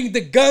shooting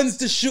the guns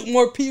to shoot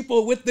more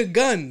people with the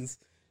guns.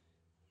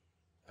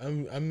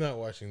 I'm not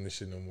watching this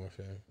shit no more,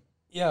 fam.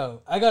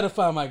 Yo, I gotta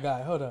find my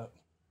guy. Hold up.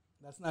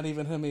 That's not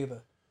even him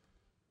either.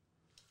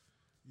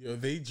 Yo,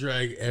 they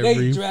drag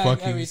every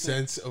fucking everything.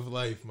 sense of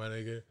life, my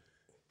nigga.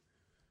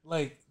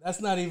 Like, that's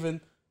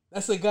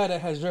a guy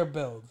that has your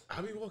build.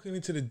 I be walking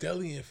into the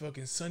deli and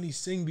fucking Sonny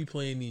Singh be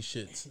playing these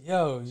shits.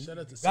 Yo, Shout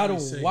out to you Sonny gotta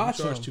Singh. watch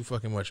You charge him. too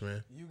fucking much,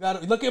 man. You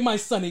gotta look at my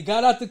son. He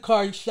got out the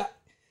car, he shot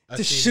I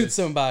to seen shoot this.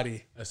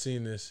 somebody. I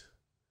seen this.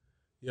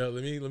 Yo,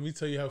 let me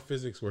tell you how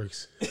physics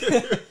works.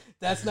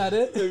 That's not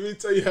it. Let me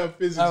tell you how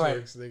physics All right.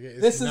 works, nigga.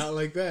 It's This is- not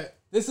like that.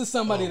 This is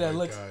somebody Oh that my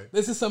looks. God.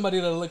 This is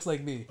somebody that looks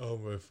like me. Oh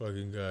my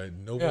fucking god!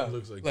 No Yeah, one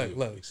looks like look, you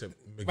look. except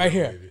Miguel, Right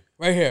here, Baby.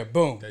 right here.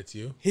 Boom. That's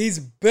you. He's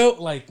built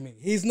like me.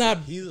 He's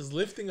not. He's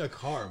lifting a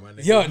car, my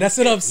nigga. Yo, He that's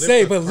what can't I'm lift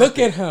saying. a But look carpet.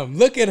 at him.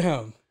 Look at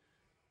him.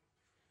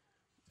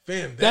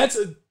 Fam, that's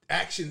an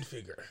action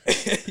figure.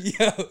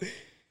 Yo.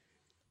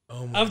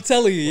 Oh I'm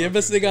telling you, you're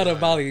missing out on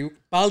God.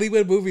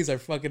 Bollywood movies are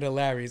fucking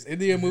hilarious.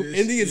 Indian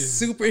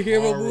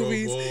superhero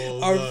movies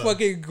are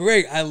fucking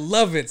great. I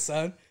love it,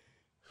 son.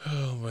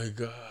 Oh my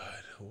God.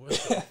 What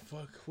the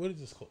fuck? What is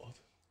this called?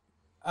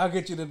 I'll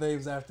get you the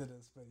names after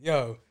this. But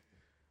yo,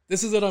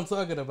 this is what I'm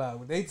talking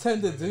about. They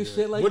tend to do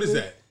shit like What this. is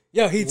that?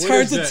 Yo, he What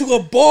turns is that? into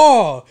a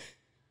ball.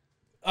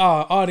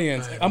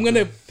 Audience, I'm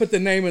gonna put the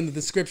name in the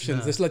descriptions.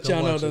 Nah, Just let don't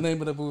y'all know watch the it. name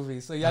of the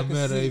movie, so y'all I'm can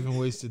mad I see. even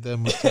wasted that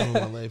much time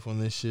of my life on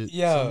this shit.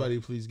 Yo. Somebody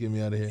please get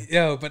me out of here.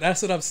 Yo, but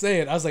that's what I'm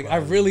saying. I was like, I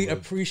really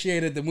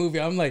appreciated the movie.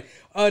 I'm like,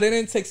 oh, they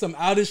didn't take some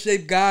out of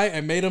shape guy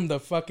and made him the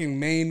fucking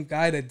main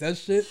guy that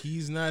does shit.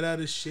 He's not out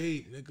of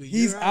shape, nigga.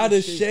 He's You're out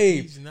of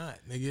shape. He's not,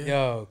 nigga.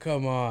 Yo,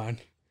 come on.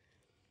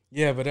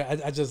 Yeah, but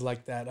I just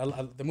like that.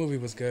 The movie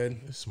was good.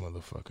 This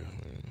motherfucker,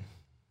 man.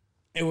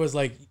 It was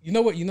like, you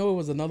know what? You know, it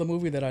was another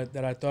movie that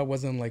I thought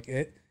wasn't like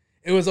it.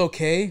 It was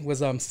okay.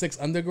 Was Six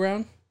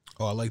Underground.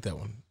 Oh, I like that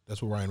one. That's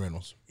with Ryan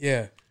Reynolds.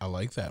 Yeah, I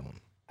like that one.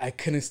 I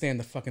couldn't stand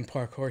the fucking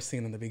parkour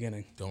scene in the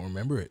beginning. Don't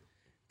remember it.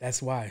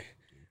 That's why.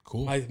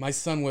 Cool. My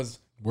son was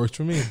Works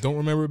for me. Don't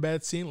remember a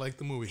bad scene. Like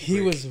the movie. He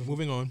Great. was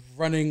moving on.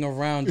 running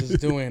around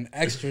just doing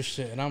extra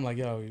shit, and I'm like,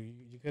 yo,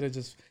 you could have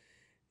just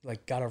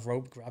like got a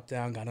rope, dropped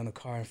down, got in a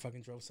car, and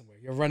fucking drove somewhere.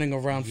 You're running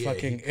around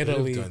fucking he could have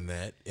Italy. done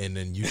that, and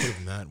then you could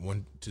have not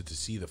wanted to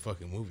see the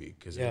fucking movie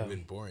because it would Yeah. have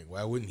been boring.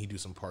 Why wouldn't he do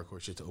some parkour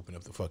shit to open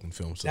up the fucking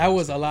film? So That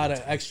was a it's lot of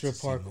like, extra to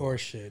see more. parkour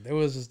shit. It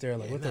was just there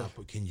like, Yeah, what nah, the?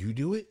 but can you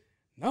do it?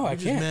 No, I You're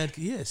just can't. mad-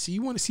 Yeah, see,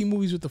 you want to see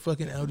movies with the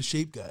fucking out of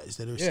shape guys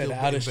that are Yeah, still the in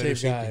out of better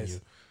shape than guys.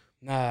 you.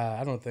 Nah,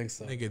 I don't think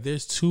so. Nigga,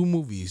 there's 2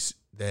 movies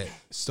that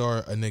star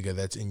a nigga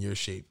that's in your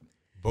shape.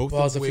 Both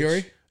Balls of which,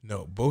 Fury?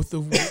 No, both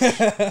of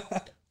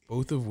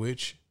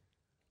which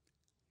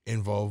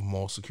involve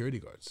mall security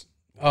guards.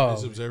 Oh,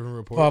 This Observing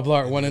Report. Paul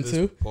Blart 1 and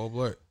 2? Paul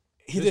Blart.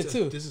 He This did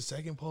too. This is a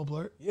second Paul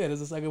Blart. Yeah,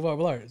 there's a second Paul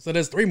Blart. So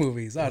there's 3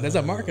 movies. There's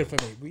a market for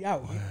me. We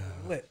out. We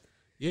lit.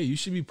 Yeah, you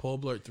should be Paul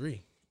Blart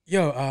 3.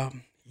 Yo,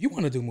 you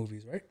want to do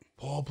movies, right?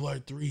 Paul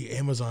Blart 3,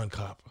 Amazon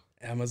cop.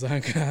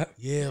 Amazon cop.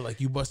 Yeah,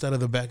 like you bust out of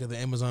the back of the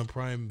Amazon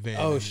Prime van.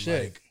 Oh, and,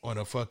 shit. Like, on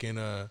a fucking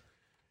I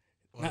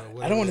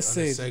don't want to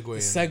say Segway,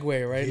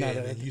 Segway, right? Yeah, Not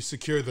and a- then you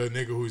secure the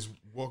nigga who's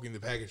walking the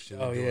package to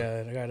the Oh door.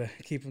 yeah, I gotta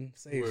keep them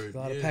safe. Word, A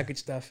lot of yeah. package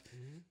stuff,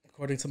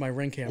 according to my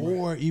Ring camera.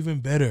 Or even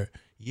better,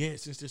 yeah,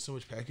 since there's so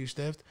much package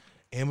theft,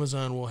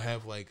 Amazon will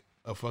have like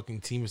a fucking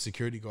team of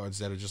security guards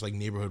that are just like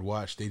neighborhood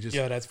watch. They just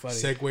Yo, that's funny.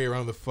 segue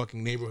around the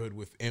fucking neighborhood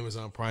with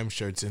Amazon Prime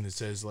shirts, and it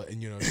says like,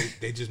 and you know,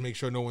 they just make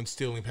sure no one's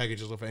stealing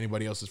packages off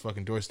anybody else's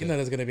fucking doorstep. You know,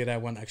 there's gonna be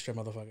that one extra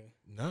motherfucker.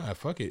 Nah,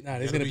 fuck it. Nah,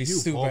 there's Gotta gonna be you,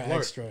 super Paul Blart,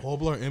 extra. Paul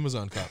Blart,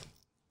 Amazon cop.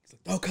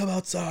 Don't come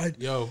outside.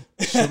 Yo,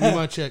 show me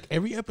my check.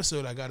 Every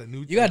episode, I got a new.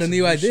 You got a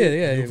new idea, shit,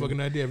 yeah, a new yeah. fucking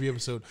idea every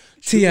episode.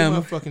 Show me TM.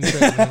 my fucking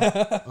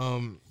check,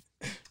 man.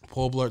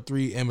 Paul Blart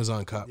 3,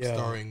 Amazon cop, Yeah.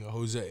 starring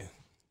Jose.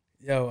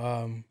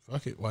 Yo,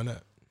 Fuck it, why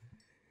not?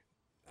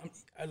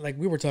 like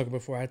we were talking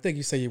before, I think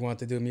you said you want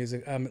to do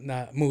music,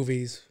 not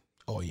movies.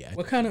 Oh yeah,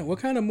 What kind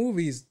of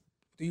movies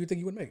do you think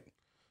you would make?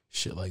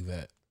 shit like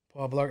that.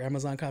 Paul Blart,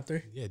 Amazon Cop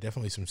 3? Yeah,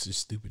 definitely some just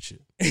stupid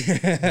shit.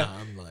 Nah,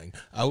 I'm lying.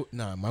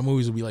 My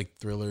movies would be like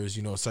thrillers,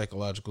 you know,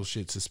 psychological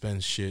shit,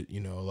 suspense shit, you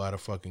know, a lot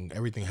of fucking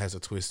everything has a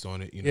twist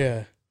on it, you know.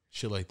 Yeah,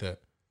 Shit like that.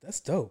 that's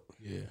dope.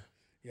 Yeah.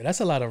 Yeah, that's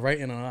a lot of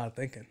writing and a lot of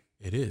thinking.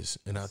 It is.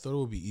 And I thought it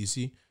would be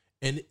easy.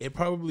 And it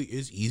probably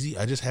is easy.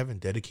 I just haven't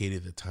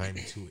dedicated the time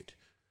to it.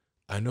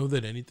 I know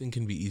that anything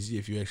can be easy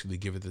if you actually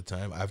give it the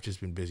time. I've just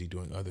been busy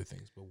doing other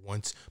things.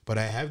 But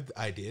I have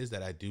ideas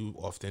that I do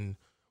often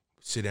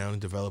sit down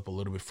and develop a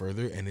little bit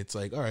further. And it's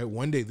like, all right,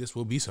 one day this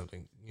will be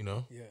something, you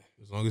know? Yeah.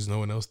 As long as no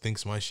one else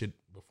thinks my shit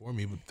before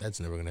me, but that's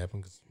never going to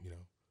happen because, you know,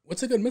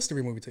 What's a good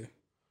mystery movie too?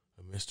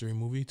 a mystery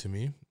movie to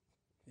me.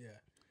 Yeah.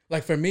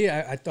 Like for me,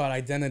 I thought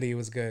Identity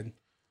was good.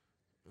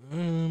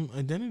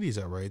 Identity's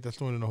all right. That's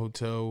the one in a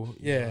hotel.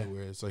 you Yeah. know,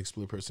 where it's like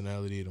split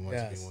personality and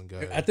wants to be one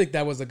guy. I think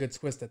that was a good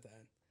twist at the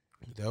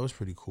end. That was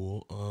pretty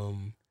cool.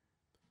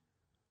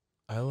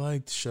 I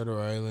liked Shutter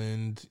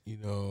Island. You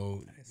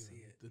know, I see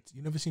it.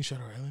 You never seen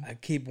Shutter Island? I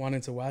keep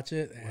wanting to watch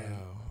it. And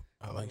Wow,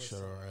 I like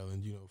Shutter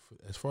Island. You know,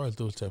 as far as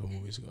those type of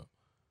movies go.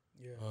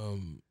 Yeah.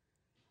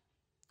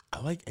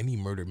 I like any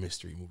murder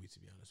mystery movie. To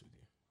be honest with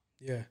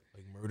you, Yeah.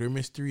 like murder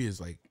mystery is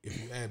like if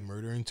you add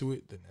murder into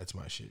it, then that's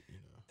my shit. You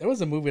know. There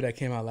was a movie that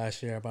came out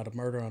last year about a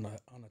murder on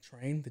a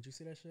train. Did you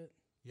see that shit?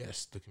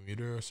 Yes, The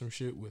Commuter or some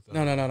shit with.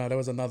 No. There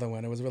was another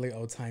one. It was really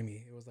old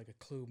timey. It was like a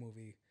Clue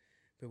movie,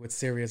 but with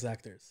serious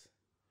actors.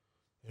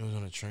 It was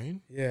on a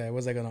train. Yeah, it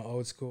was like on an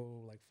old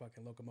school like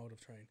fucking locomotive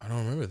train. I don't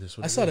remember this.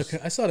 What I saw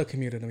the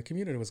Commuter. And the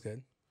Commuter was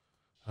good.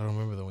 I don't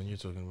remember the one you're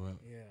talking about.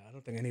 Yeah, I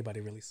don't think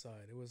anybody really saw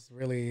it. It was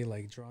really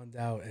like drawn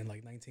out and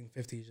like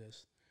 1950s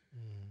just.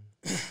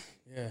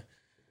 Yeah.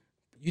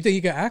 You think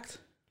you can act?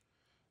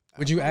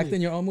 Would you act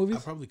in your own movies? I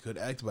probably could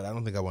act, but I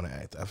don't think I want to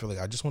act. I feel like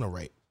I just want to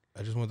write.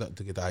 I just want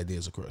to get the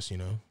ideas across, you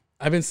know?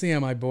 I've been seeing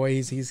my boy.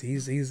 He's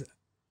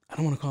I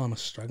don't want to call him a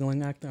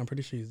struggling actor. I'm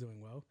pretty sure he's doing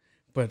well,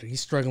 but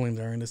he's struggling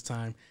during this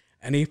time,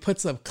 and he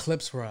puts up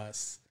clips for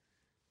us,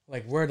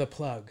 like, we're the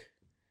plug.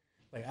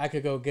 Like, I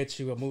could go get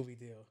you a movie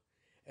deal.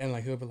 And,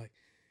 like, he'll be like,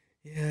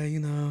 yeah, you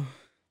know,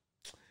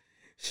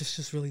 she's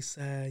just really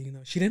sad. You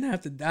know, she didn't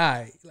have to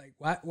die.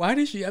 Like, why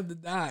did she have to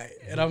die?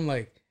 And I'm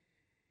like,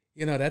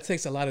 you know, that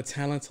takes a lot of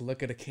talent to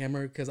look at a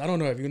camera. Because I don't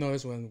know if you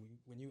notice when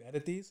you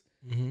edit these,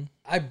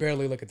 I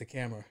barely look at the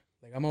camera.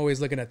 Like, I'm always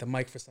looking at the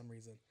mic for some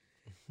reason.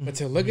 But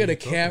to look at a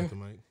camera,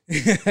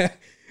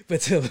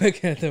 but to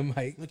look at the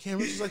mic, the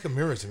camera's just like a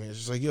mirror to me. It's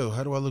just like, yo,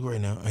 how do I look right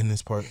now in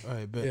this part? All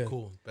right, bet, Yeah.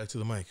 cool. Back to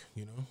the mic,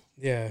 you know.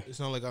 Yeah, It's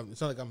not like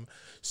I'm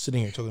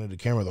sitting here talking to the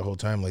camera the whole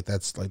time. Like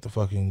that's like the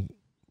fucking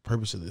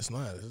purpose of this.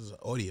 Nah, this is an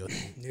audio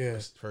thing. Yeah.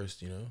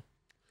 First, you know.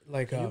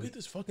 like Can you get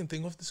this fucking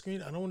thing off the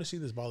screen? I don't want to see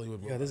this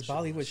Bollywood. yeah, this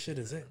Bollywood shit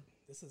is it.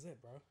 This is it,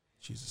 bro.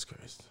 Jesus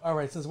Christ. All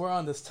right, since we're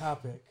on this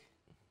topic,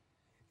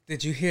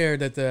 did you hear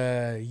that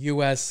the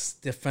U.S.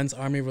 Defense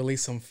Army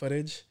released some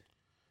footage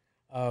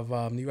of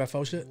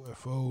UFO shit?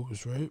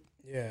 UFOs, right?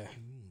 Yeah.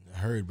 I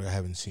heard, but I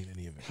haven't seen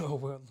any of it. Oh,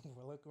 we'll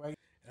look right.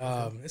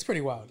 It's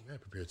pretty wild. I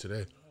prepared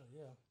today.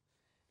 Yeah,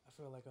 I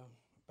feel like I'm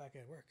back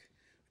at work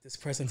with this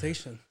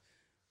presentation.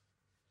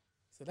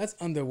 So that's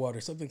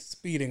underwater, something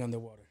speeding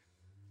underwater.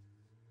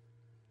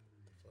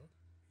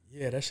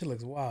 Yeah, that shit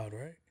looks wild,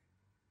 right?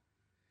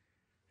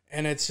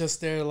 And it's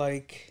just they're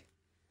like,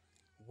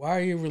 why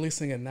are you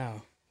releasing it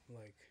now?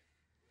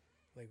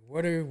 Like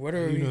what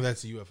are You know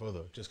that's a UFO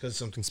though, just because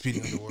something's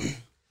speeding underwater.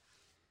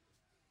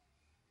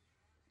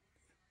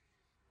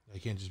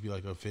 It can't just be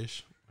like a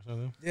fish or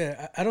something.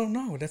 Yeah, I don't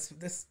know.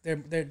 That's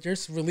they're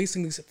just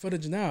releasing this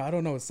footage now. I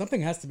don't know.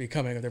 Something has to be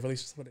coming if they're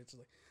releasing footage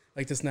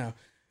like this now.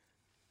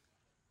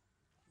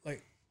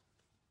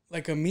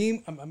 Like a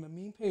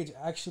meme page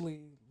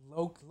actually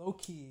low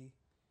key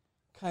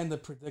kind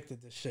of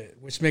predicted this shit,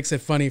 which makes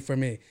it funny for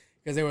me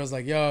because it was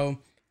like, yo,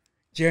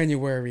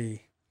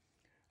 January,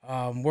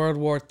 World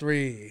War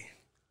III,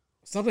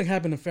 something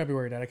happened in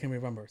February that I can't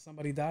remember.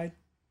 Somebody died.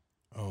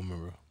 I don't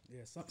remember.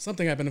 Yeah,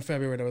 something happened in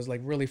February that was like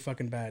really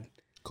fucking bad.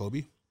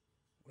 Kobe?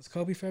 Was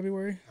Kobe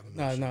February?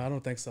 No, I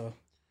don't think so.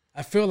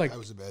 I feel like that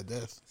was a bad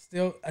death.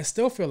 I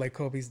still feel like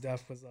Kobe's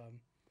death was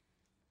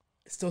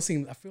it still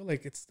seems, I feel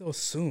like it's still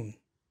soon.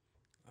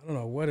 I don't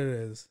know what it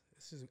is.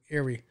 It's just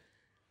eerie.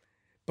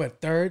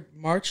 But 3rd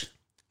March,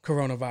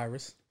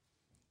 coronavirus.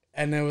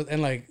 And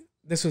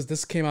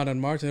this came out in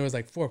March and it was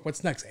like 4th.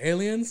 What's next?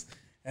 Aliens?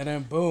 And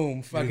then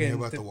boom, fucking You didn't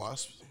hear about the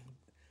wasps?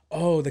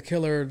 Oh, the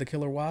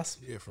killer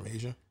wasp? Yeah, from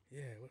Asia. Yeah.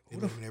 They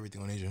live in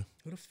everything on Asia.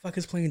 Who the fuck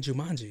is playing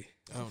Jumanji?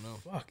 I don't know.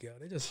 Fuck, yo.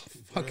 They just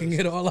fucking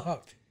it all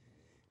up.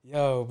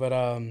 Yo,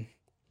 but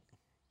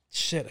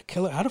shit, a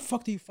killer. How the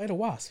fuck do you fight a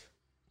wasp?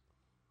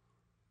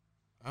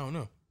 I don't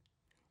know.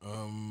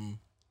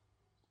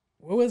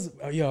 What was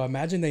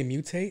imagine they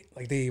mutate,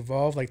 like they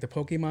evolve like the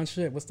Pokemon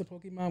shit. What's the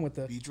Pokemon with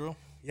the Beedrill?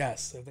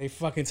 Yes, if they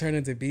fucking turn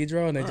into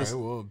Beedrill and they All right,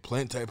 well,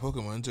 plant type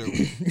Pokemon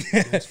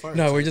too.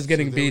 No, we're just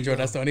getting Beedrill.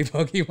 That's the only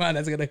Pokemon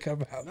that's gonna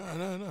come out.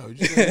 No. We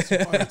just got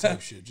some fire type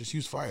shit. Just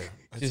use fire.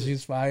 That's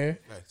use fire.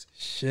 Facts.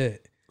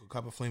 Shit. Go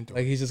cop a flamethrower.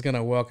 Like he's just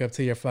gonna walk up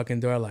to your fucking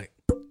door like,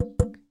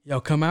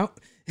 yo, come out.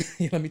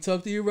 Let me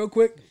talk to you real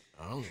quick.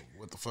 I don't know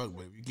what the fuck,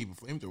 but if you keep a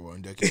flamethrower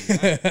on deck,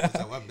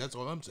 that's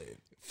all I'm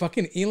saying.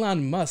 Fucking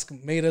Elon Musk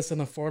made us an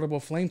affordable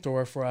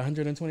flamethrower for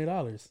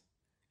 $120.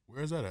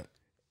 Where is that at?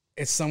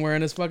 It's somewhere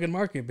in his fucking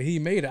market, but he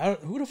made it.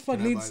 Who the fuck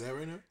needs? Can I buy that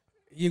right now?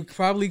 You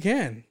probably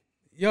can.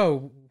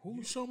 Yo,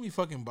 you show me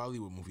fucking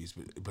Bollywood movies,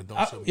 but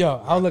don't show me.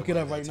 Yo, I'll look it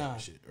up right now.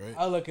 Shit, right?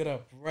 I'll look it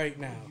up right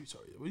now.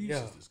 What do you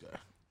use this guy?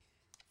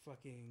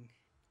 Fucking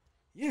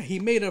yeah, he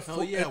made an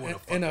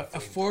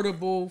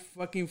affordable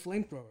fucking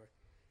flamethrower.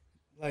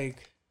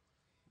 Like,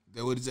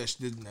 what is that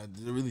shit? Did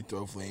it really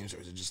throw flames,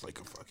 or is it just like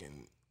a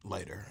fucking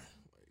lighter?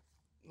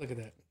 Look at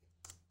that.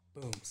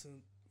 Boom. So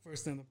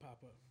first thing to pop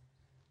up.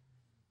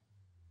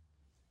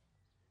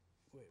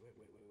 Wait.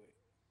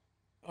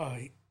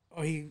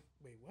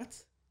 Wait,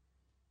 what?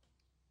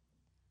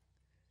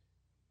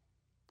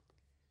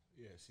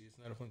 Yeah, see, it's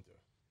not a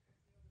flamethrower.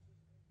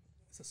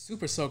 It's a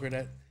super soaker.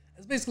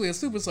 That's basically a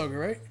super soaker,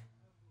 right?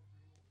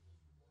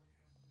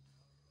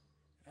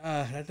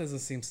 That doesn't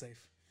seem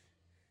safe.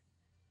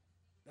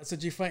 That's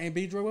what you fighting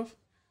Beedrill with?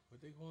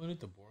 What they calling it?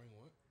 The boring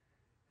what?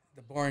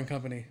 The Boring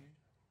Company.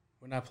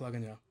 We're not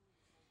plugging y'all.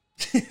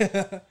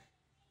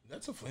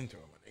 That's a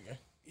flamethrower, my nigga.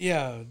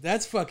 Yeah,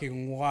 that's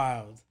fucking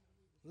wild.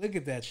 Look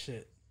at that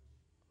shit.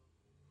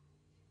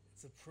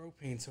 It's a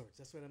propane torch.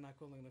 That's why they're not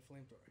calling it a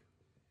flamethrower.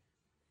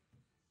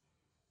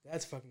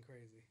 That's fucking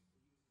crazy.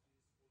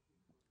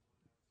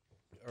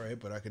 All right,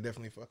 but I could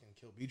definitely fucking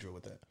kill Beedrill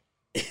with that.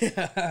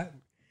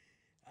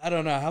 I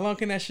don't know. How long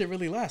can that shit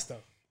really last,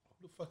 though?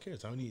 Who the fuck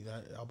cares? I'll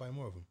buy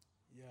more of them.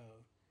 Yo.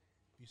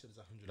 You said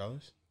it's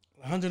 $100?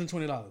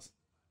 $120.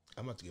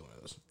 I'm about to get one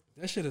of those.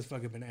 That shit is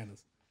fucking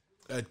bananas.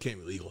 That can't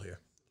be legal here.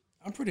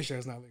 I'm pretty sure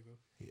it's not legal.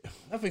 Yeah.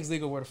 Nothing's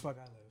legal where the fuck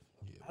I live.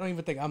 Yeah. I don't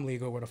even think I'm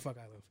legal where the fuck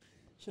I live.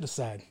 Shit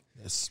aside.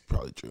 That's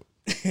probably true.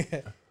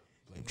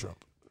 Blame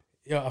Trump.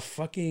 Yo,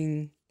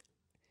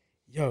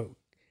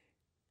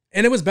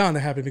 and it was bound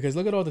to happen because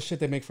look at all the shit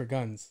they make for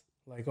guns.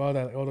 Like all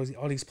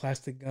these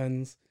plastic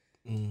guns.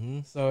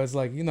 So it's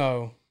like, you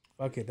know,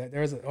 fuck it.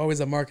 There's always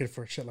a market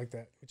for shit like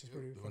that, which is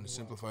pretty. You want to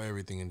simplify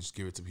everything and just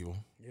give it to people.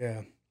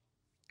 Yeah,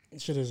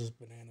 shit is just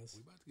bananas.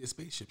 We about to get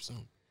spaceships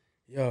soon.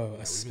 Yo,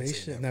 a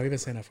spaceship. No, we've been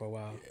saying that for a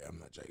while. Yeah, I'm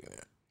not joking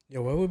that.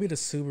 Yo, what would be the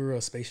Subaru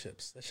of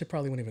spaceships? That shit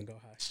probably wouldn't even go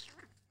high.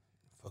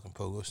 Fucking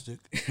pogo stick.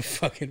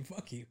 Fucking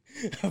fuck you,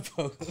 a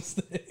pogo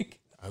stick.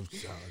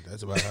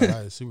 That's about how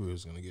high the Subaru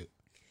is gonna get.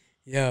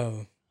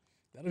 Yo,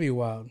 that'll be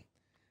wild.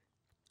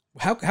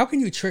 How can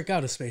you trick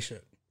out a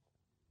spaceship?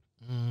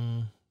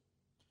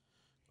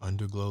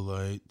 Underglow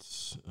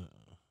lights.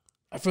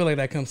 I feel like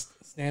that comes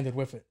standard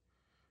with it.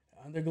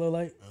 Underglow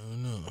light? I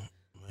don't know.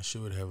 My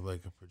shit would have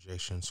like a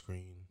projection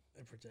screen.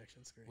 A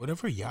projection screen.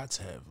 Whatever yachts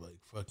have, like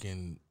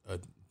fucking a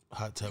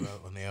hot tub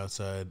out on the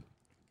outside,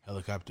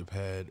 helicopter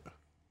pad,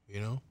 you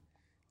know?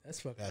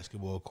 That's fucking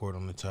basketball court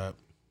on the top.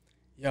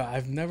 Yo,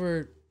 I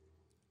never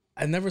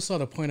saw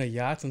the point of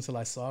yachts until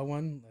I saw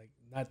one. Like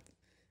not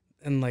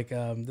in like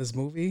this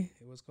movie.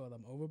 It was called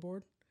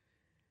Overboard.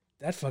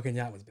 That fucking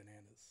yacht was bananas.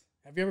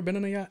 Have you ever been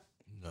in a yacht?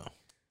 No.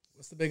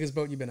 What's the biggest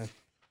boat you've been in?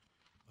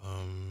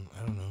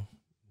 I don't know.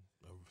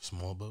 A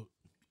small boat.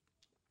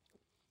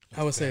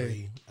 I would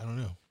say I don't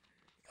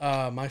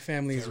know. My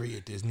family's ferry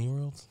at Disney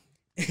World.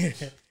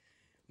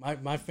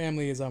 my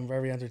family is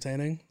very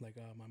entertaining. Like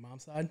my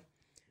mom's side.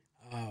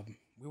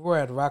 We were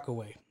at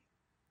Rockaway,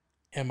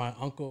 and my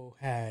uncle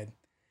had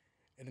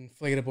an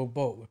inflatable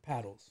boat with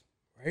paddles.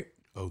 Right.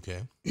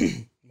 Okay.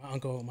 my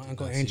uncle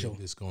Angel.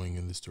 This going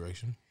in this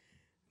direction.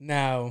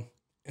 Now,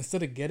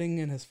 instead of getting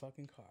in his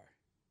fucking car,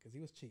 because he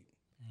was cheap,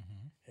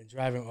 and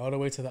driving all the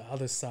way to the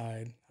other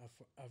side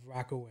of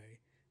Rockaway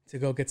to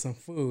go get some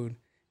food,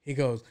 he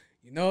goes,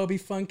 you know, it'll be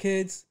fun,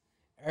 kids.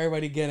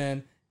 Everybody get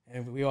in,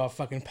 and we all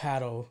fucking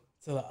paddle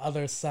to the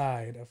other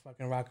side of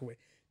fucking Rockaway,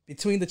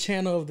 between the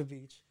channel of the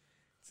beach,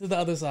 to the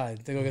other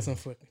side to go get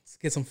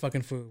some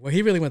fucking food. Well,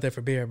 he really went there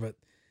for beer, but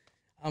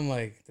I'm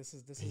like, this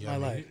is my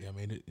life. Y'all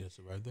made it. You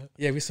survived that.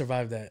 Yeah, we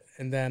survived that,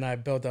 and then I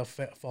built up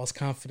false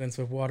confidence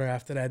with water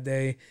after that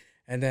day,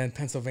 and then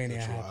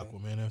Pennsylvania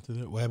happened. Aquaman after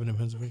that. What happened in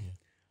Pennsylvania?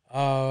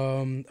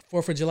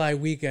 4th of July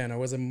weekend, or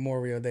was it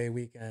Memorial Day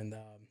weekend?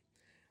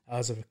 I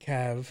was with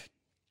Cav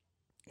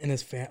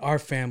and our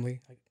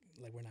family.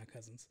 Like we're not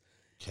cousins.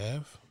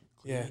 Cav?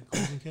 Yeah.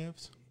 Cleveland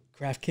Cavs?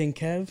 Craft King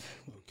Kev.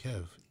 Oh,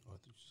 Kev.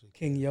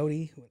 King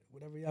Yodi,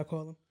 whatever y'all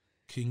call him.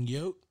 King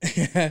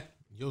Yote?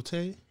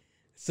 Yote?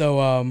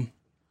 So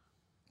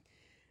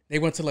they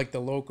went to like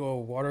the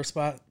local water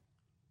spot,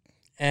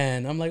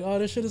 and I'm like, oh,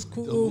 this shit is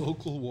cool. The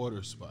local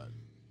water spot.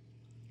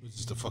 Was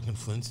this the fucking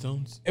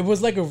Flintstones? It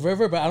was like a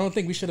river, but I don't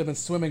think we should have been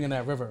swimming in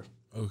that river.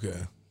 Okay.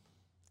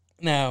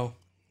 Now,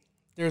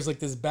 there's like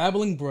this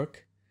babbling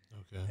brook.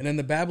 Okay. And in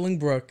the babbling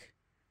brook,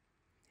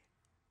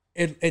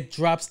 it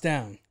drops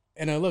down,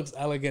 and it looks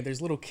elegant.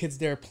 There's little kids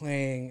there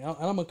playing.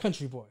 I'm a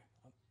country boy.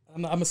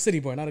 I'm a city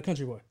boy, not a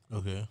country boy.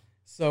 Okay.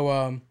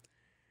 So,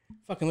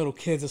 fucking little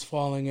kids is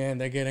falling in.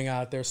 They're getting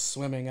out. They're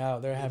swimming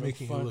out. They're having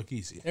making fun. it look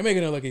easy. They're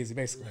making it look easy,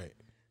 basically. Right.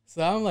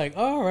 So I'm like,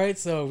 all right.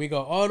 So we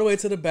go all the way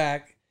to the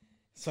back,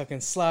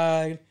 fucking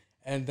slide,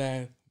 and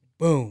then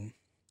boom,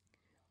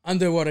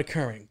 underwater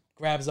current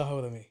grabs a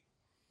hold of me.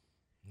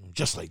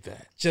 Just like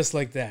that. Just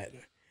like that.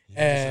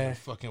 And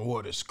fucking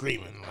water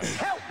screaming like,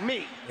 help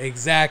me.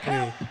 Exactly.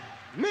 Help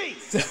me.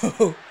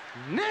 So,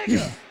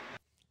 nigga.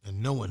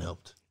 And no one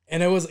helped.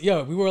 And it was,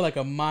 we were like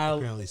a mile.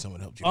 Apparently someone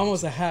helped you.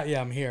 Almost a half.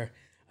 Yeah, I'm here.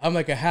 I'm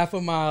like a half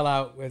a mile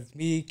out with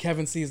me.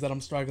 Kevin sees that I'm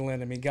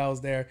struggling, and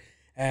Miguel's there,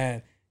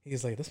 and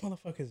he's like, this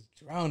motherfucker's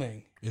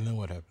drowning. And then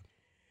what happened?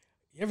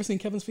 You ever seen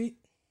Kevin's feet?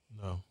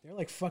 No. They're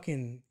like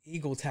fucking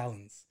eagle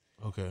talons.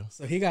 Okay.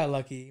 So he got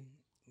lucky,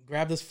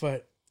 grabbed his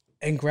foot,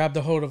 and grabbed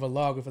a hold of a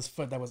log with his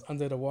foot that was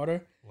under the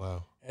water.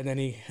 Wow. And then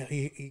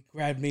he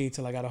grabbed me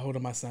till I got a hold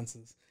of my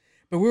senses.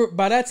 But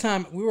by that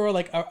time, we were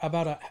like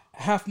about a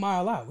half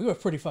mile out. We were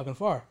pretty fucking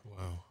far.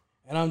 Wow.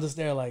 And I'm just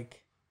there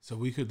like. So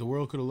the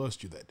world could have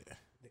lost you that day.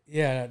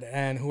 Yeah,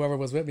 and whoever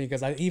was with me,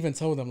 because I even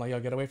told them, like, yo,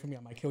 get away from me,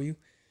 I might kill you.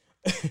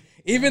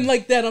 Even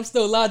like that, I'm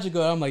still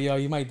logical. I'm like, yo,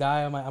 you might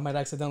die. I might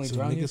accidentally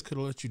drown you. Niggas could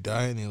have let you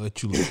die and they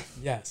let you live.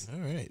 Yes. All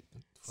right.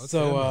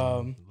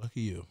 So,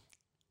 lucky you.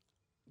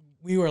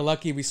 We were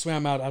lucky. We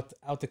swam out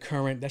the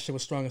current. That shit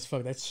was strong as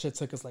fuck. That shit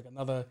took us like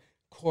another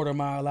quarter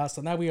mile out.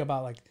 So now we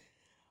about like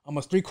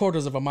almost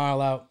 3/4 of a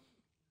mile out.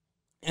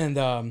 And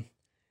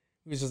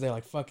we was just there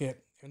like, fuck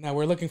it. And now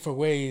we're looking for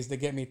ways to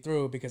get me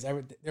through because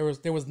there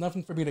was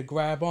nothing for me to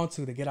grab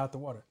onto to get out the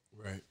water.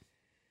 Right.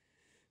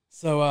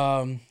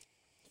 So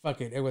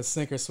fuck it. It was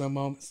sink or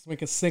swim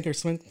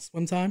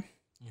time.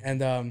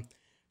 And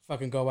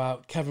fucking go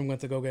out. Kevin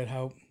went to go get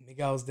help.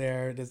 Miguel's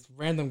there. This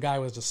random guy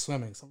was just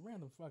swimming. Some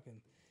random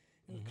fucking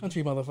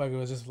country motherfucker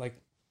was just like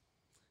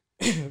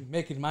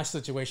making my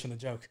situation a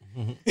joke.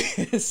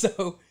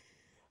 So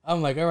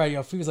I'm like, all right,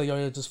 yo. He was like,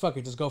 yo, just fuck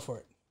it, just go for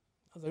it.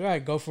 I was like, all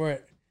right, go for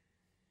it.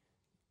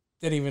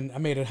 I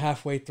made it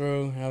halfway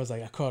through, and I was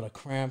like, I caught a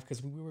cramp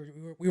because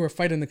we were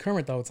fighting the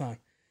current the whole time.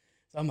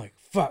 So I'm like,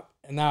 fuck,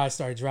 and now I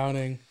started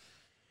drowning,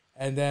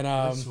 and then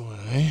that's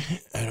why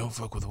I don't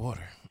fuck with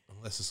water. I'm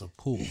Unless it's a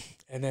pool.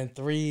 And then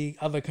 3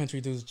 other country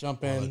dudes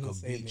jump in Like and a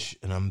save me. beach,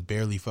 and I'm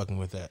barely fucking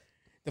with that.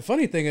 The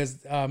funny thing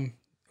is,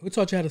 who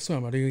taught you how to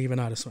swim, or do you even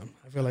know how to swim?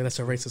 I feel like that's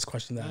a racist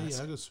question to ask.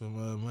 Yeah, I could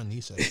swim. My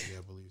niece actually,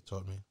 I believe,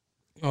 taught me.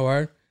 Oh,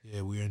 word?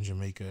 Yeah, we were in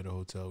Jamaica at a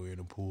hotel. We were in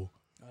a pool.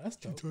 Oh, that's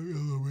dope. Tell you a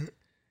little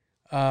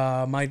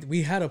bit.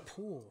 We had a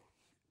pool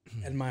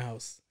at my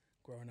house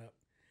growing up,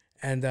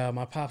 and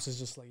my pops was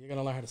just like, "You're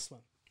gonna learn how to swim."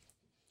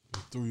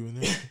 Threw you in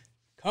there.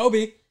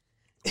 Kobe,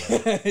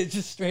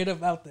 just straight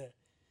up out there.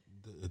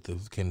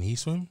 Can he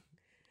swim?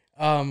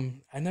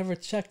 I never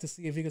checked to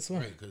see if he could swim.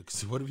 Right,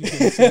 because what if he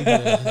couldn't swim?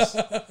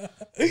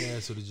 Yeah,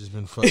 so would just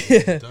been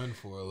fucking done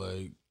for.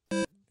 Like,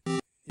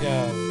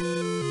 Yeah,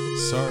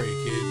 sorry,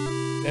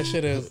 kid. that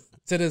shit is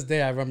to this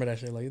day. I remember that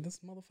shit. Like, this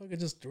motherfucker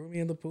just threw me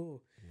in the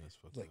pool. Yeah, that's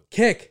fucked Like, up.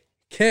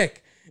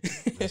 kick.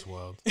 That's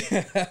wild.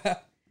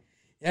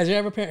 Have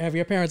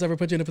your parents ever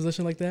put you in a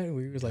position like that?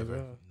 Where you was like,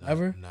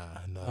 ever? Nah.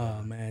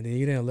 Oh man,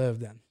 you didn't live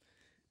then.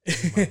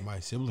 My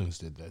siblings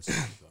did that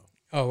stuff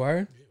though. Oh,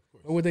 word? Yeah, of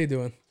course. What were they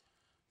doing?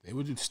 They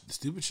would do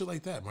stupid shit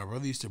like that. My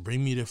brother used to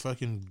bring me to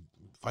fucking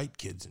fight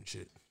kids and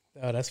shit.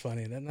 Oh, that's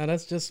funny. Now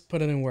that's just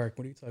putting in work.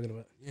 What are you talking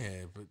about?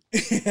 Yeah, but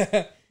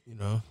you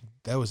know,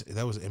 that was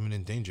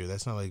imminent danger.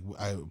 That's not like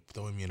I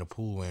throwing me in a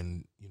pool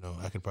when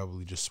I could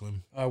probably just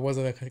swim. Was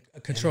it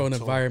a controlled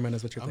environment?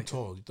 Is what you're I'm thinking?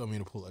 tall. You throw me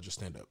in a pool, I just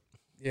stand up.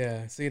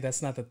 Yeah. See,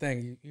 that's not the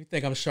thing. You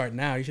think I'm short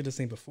now? You should have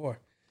seen before.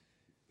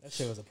 That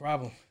shit was a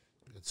problem,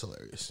 It's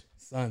hilarious.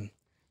 son.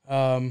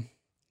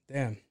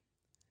 Damn.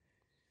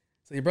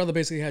 So your brother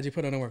basically had you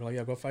put in work. Like,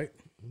 yeah, go fight.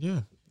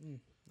 Yeah,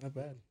 Not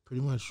bad.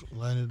 pretty much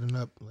lining it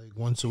up like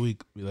once a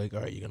week. Be like, all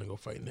right, you're gonna go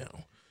fight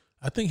now.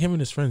 I think him and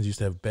his friends used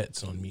to have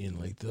bets on me and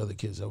like the other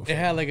kids that were They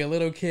fighting. had like a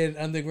little kid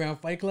underground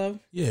fight club.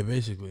 Yeah,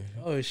 basically.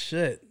 Oh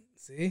shit.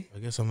 See? I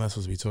guess I'm not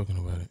supposed to be talking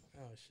about it.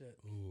 Oh shit.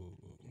 Ooh.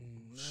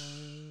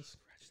 No,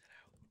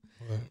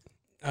 scratch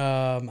that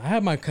out. I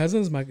had my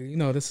cousins.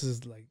 This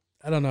is like,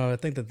 I don't know. I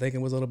think the thinking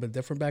was a little bit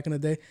different back in the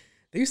day.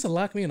 They used to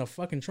lock me in a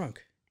fucking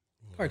trunk,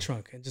 car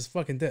trunk, and just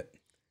fucking dip.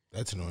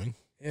 That's annoying.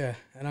 Yeah,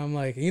 and I'm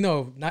like,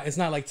 it's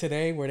not like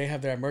today where they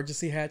have their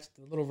emergency hatch,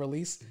 the little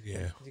release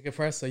Yeah. you can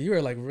press. So you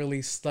were like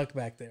really stuck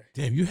back there.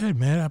 Damn, you had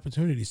mad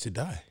opportunities to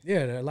die.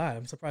 Yeah, they're alive.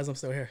 I'm surprised I'm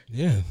still here.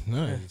 Yeah,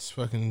 no, it's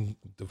fucking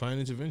divine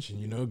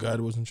intervention. God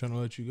wasn't trying to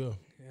let you go.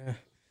 Yeah.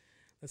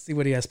 Let's see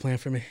what he has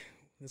planned for me.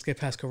 Let's get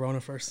past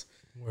Corona first.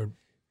 Word.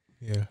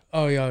 Yeah.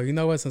 Oh, yo, you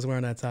know what? Since we're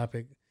on that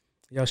topic,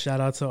 yo,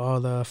 shout out to all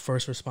the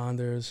first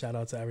responders. Shout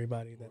out to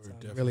everybody that's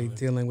really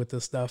dealing with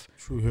this stuff.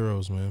 True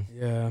heroes, man.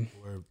 Yeah.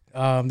 Word.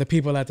 The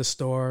people at the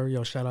store,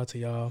 yo, shout out to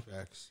y'all.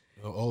 Facts.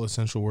 All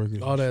essential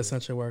workers. All the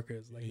essential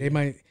workers. Like they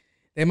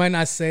might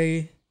not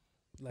say,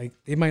 like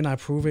they might not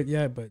prove it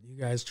yet, but you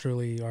guys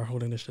truly are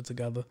holding this shit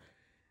together,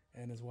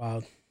 and it's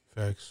wild.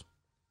 Facts.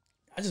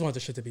 I just want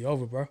this shit to be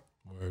over, bro.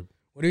 Word.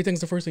 What do you think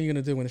is the first thing you're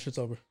gonna do when this shit's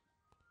over?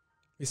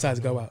 Besides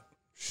go out.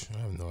 I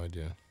have no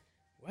idea.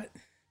 What?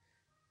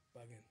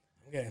 Bugging.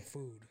 I'm getting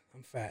food.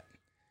 I'm fat.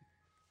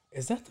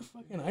 Is that the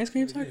fucking ice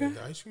cream truck guy?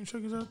 The ice cream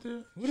truck is out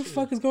there? Who the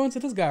fuck is going to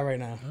this guy right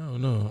now? I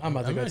don't know. I'm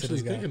about to go to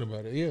this guy. thinking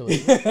about it. Yeah,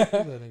 like, what's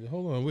that nigga?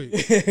 Hold on, wait.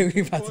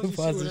 We about to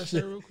pause this this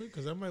shit. real quick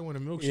because I might want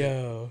a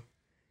milkshake.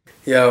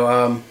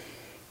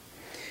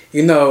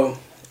 Yo,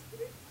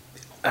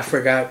 I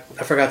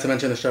forgot to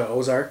mention the show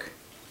Ozark.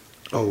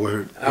 Oh,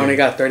 word. I only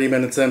got 30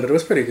 minutes in, but it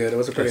was pretty good. It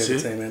was a pretty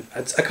entertainment.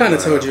 I kind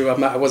of told you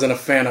I wasn't a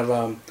fan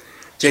of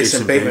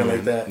Jason Bateman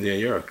like that. Yeah,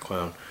 you're a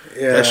clown.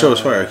 Yeah. That show is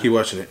fire. Keep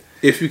watching it.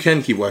 If you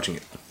can, keep watching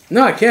it.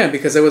 No, I can't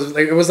because it was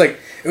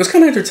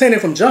kind of entertaining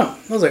from jump.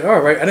 I was like, all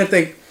right. I didn't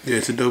think. Yeah,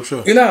 it's a dope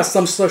show. You know how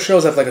some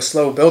shows have like a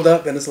slow build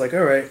up and it's like,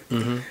 all right.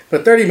 Mm-hmm.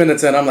 But 30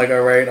 minutes in, I'm like, all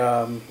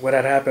right. What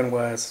had happened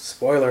was,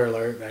 spoiler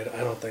alert. I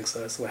don't think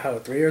so. It's how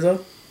 3 years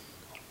old.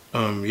 Yeah,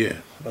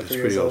 About it's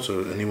 3 pretty years old.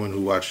 So anyone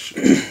who watched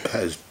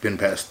has been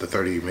past the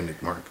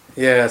 30-minute mark.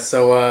 Yeah.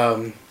 So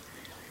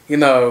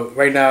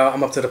right now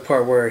I'm up to the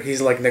part where he's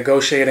like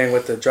negotiating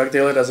with the drug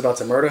dealer that's about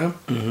to murder him.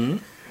 Mm-hmm.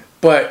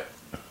 But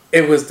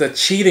it was the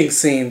cheating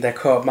scene that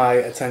caught my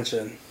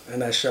attention in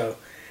that show,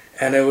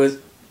 and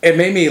it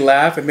made me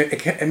laugh. It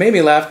made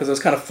me laugh because it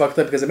was kind of fucked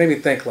up because it made me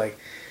think like,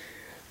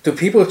 do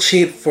people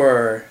cheat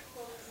for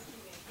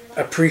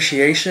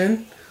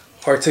appreciation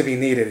or to be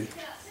needed?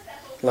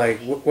 Like,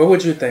 what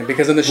would you think?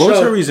 Because in the show,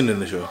 What's the reason in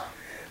the show?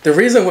 the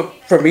reason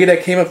for me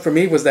that came up for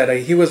me was that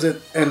he was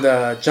in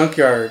the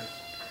junkyard,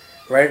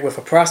 right, with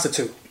a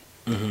prostitute,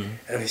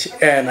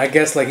 and I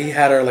guess like he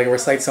had her like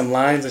recite some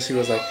lines, and she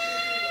was like,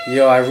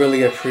 "Yo, I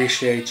really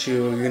appreciate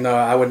you.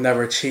 I would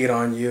never cheat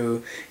on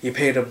you. You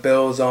pay the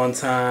bills on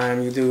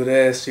time. You do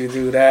this, you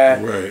do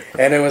that." Right.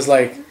 And it was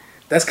like,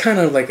 that's kind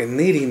of like a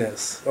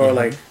neediness, or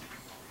like,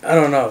 I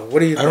don't know. What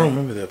do you think? I don't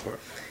remember that part.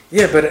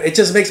 Yeah, but it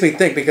just makes me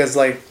think because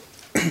like,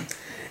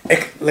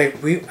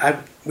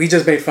 we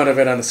just made fun of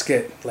it on the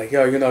skit. Like,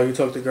 yo, you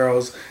talk to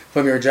girls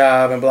from your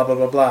job and blah blah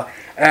blah blah,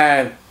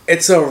 and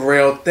it's a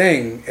real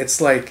thing.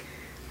 It's like,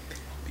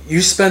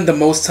 you spend the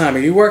most time.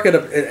 If you work at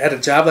a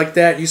job like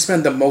that, you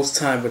spend the most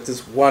time with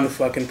this one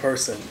fucking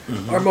person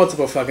or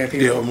multiple fucking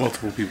people. Yeah, or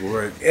multiple people,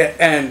 right?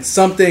 And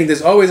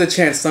there's always a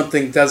chance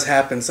something does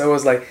happen. So it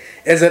was like,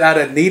 is it out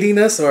of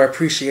neediness or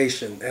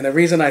appreciation? And the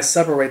reason I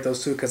separate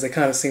those two because they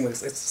kind of seem like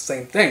it's the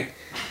same thing.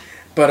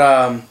 But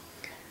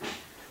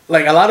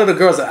like a lot of the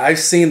girls that I've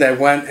seen that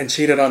went and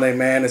cheated on their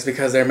man is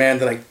because their man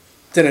like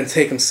didn't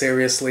take them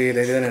seriously.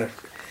 They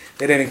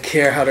didn't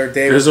care how their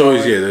day was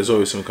going. There's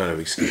always some kind of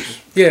excuse.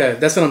 Yeah,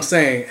 that's what I'm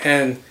saying.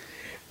 And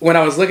when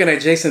I was looking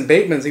at Jason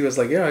Bateman's, he was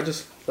like, "Yeah,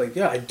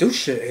 I do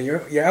shit, and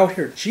you're out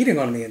here cheating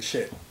on me and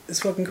shit.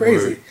 It's fucking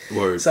crazy."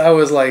 Word. So I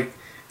was like,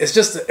 it's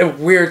just a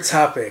weird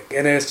topic,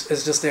 and it's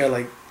just there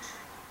like,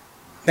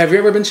 have you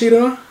ever been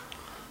cheated on?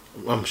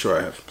 I'm sure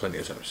I have plenty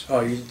of times. Oh,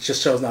 you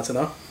just chose not to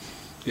know?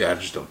 Yeah, I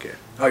just don't care.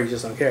 Oh, you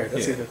just don't care.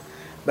 That's even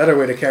better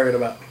way to carry it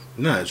about.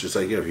 Nah, it's just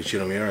like, yeah, if you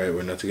cheat on me, all right,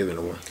 we're not together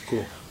no more.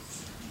 Cool.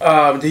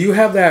 Do you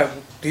have a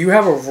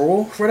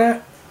rule for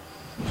that?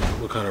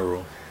 What kind of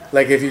rule?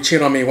 Like if you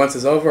cheat on me once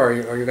it's over,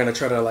 or you're gonna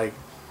try to like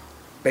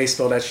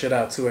baseball that shit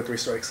out 2 or 3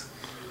 strikes?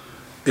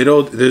 I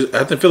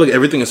feel like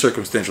everything is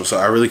circumstantial, so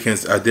I really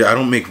can't. I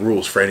don't make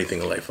rules for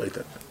anything in life like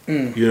that.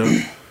 You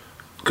know,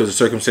 because the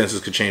circumstances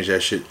could change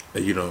that shit.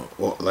 You know,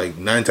 like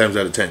 9 times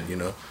out of 10, you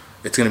know,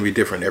 it's gonna be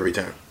different every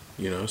time.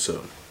 You know,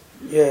 so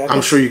yeah,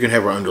 I'm sure you can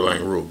have an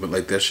underlying rule, but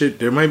like that shit,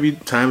 there might be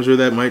times where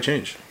that might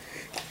change.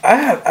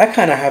 I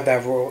kind of have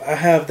that rule. I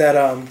have that.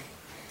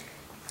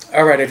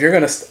 All right, if you're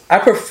gonna, I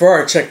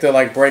prefer a chick to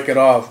like break it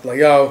off. Like,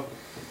 yo,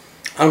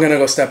 I'm gonna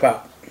go step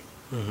out.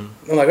 I'm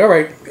like, all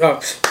right,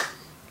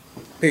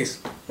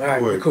 peace. All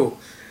right, we're cool.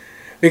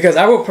 Because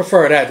I would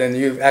prefer that than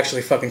you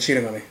actually fucking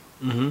cheating on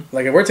me.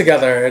 Like if we're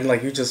together and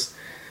like you just,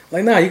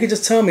 like, nah, you could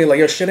just tell me like,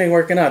 your shit ain't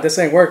working out. This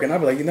ain't working. I'll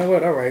be like, you know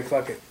what? All right,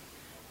 fuck it.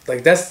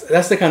 Like that's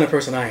the kind of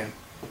person I am.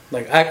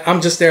 Like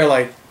I'm just there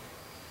like,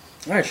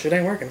 all right, shit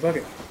ain't working. Fuck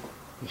it.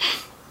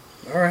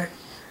 All right.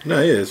 No,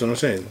 yeah, that's what I'm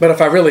saying. But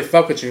if I really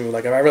fuck with you,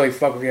 like if I really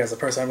fuck with you as a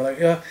person, I'm like,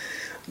 yeah,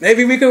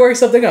 maybe we could work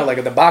something out. Like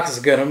if the box is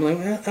good, I'm like,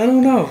 I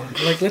don't know.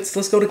 Like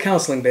let's go to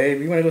counseling,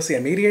 babe. You want to go see a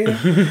mediator?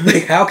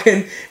 Like how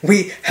can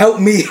we help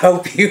me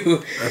help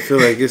you? I feel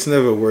like it's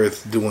never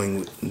worth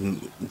doing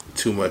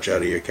too much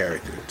out of your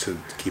character to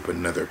keep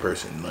another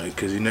person. Like,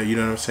 cause you know what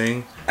I'm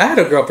saying. I had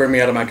a girl bring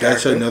me out of my character.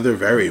 That's another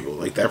variable.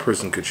 Like that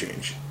person could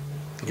change.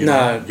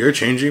 You're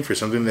changing for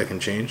something that can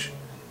change.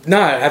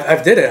 Nah,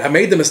 I did it. I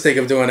made the mistake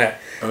of doing that.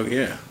 Oh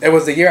yeah. It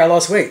was the year I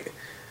lost weight.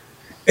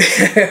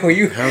 How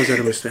was that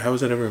a mistake? How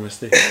was that ever a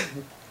mistake?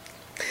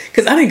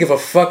 Because I didn't give a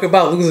fuck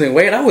about losing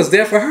weight. I was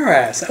there for her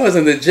ass. I was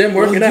in the gym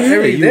working out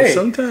every day.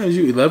 Sometimes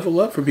you level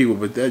up for people,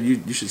 but that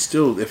you should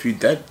still,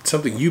 that's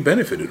something you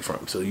benefited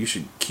from. So you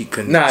should keep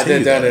continuing. Nah,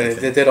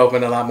 it did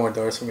open a lot more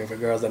doors for me for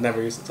girls that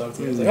never used to talk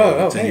to me. It was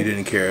like, hey. You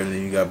didn't care, and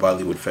then you got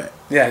Bollywood fat.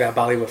 Yeah, I got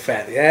Bollywood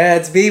fat. Yeah,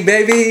 it's me,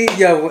 baby.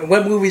 Yo,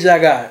 what movies y'all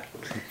got?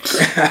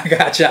 I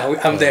got y'all.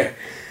 I'm there.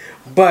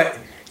 But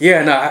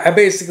yeah, no, I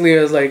basically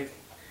was like,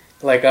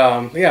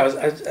 I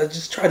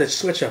just tried to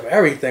switch up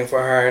everything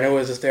for her, and it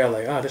was just there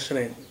like, oh, this shit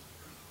ain't.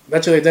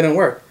 Eventually, it didn't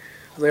work.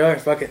 I was like, all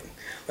right, fuck it.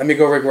 Let me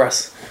go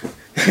regress.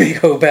 Let me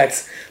go back.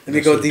 Let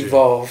me go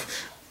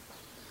devolve.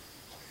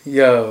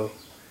 Yo,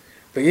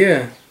 but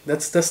yeah,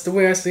 that's the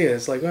way I see it.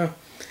 It's like, well,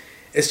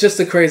 it's just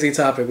a crazy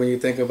topic when you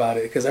think about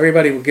it, because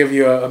everybody will give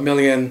you a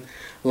million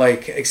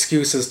like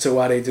excuses to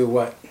why they do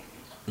what.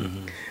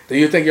 Do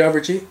you think you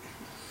ever cheat?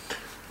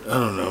 I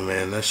don't know,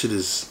 man. That shit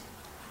is.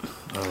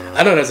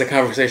 I know that's a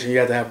conversation you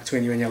have to have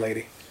between you and your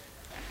lady.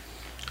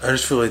 I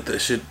just feel like that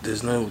shit.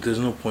 There's no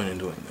point in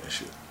doing that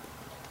shit.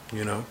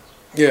 You know.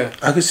 Yeah.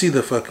 I could see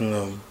the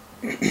fucking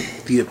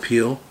the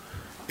appeal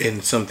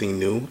in something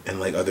new and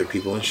like other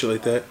people and shit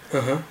like that.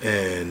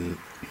 And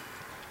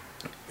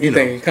you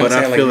think you kind of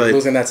saying like you're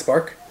losing that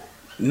spark?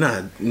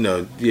 Nah,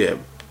 no, yeah.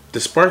 The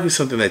spark is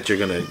something that you're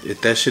gonna.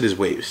 That shit is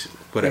waves,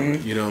 whatever.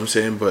 You know what I'm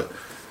saying? But.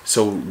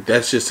 So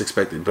that's just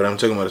expected, but I'm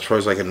talking about as far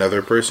as like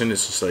another person,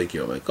 it's just like,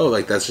 yo, like, oh,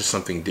 like that's just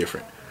something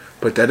different,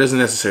 but that doesn't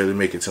necessarily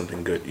make it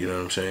something good. You know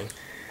what I'm saying?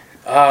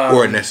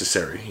 Or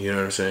necessary. You know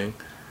what I'm saying?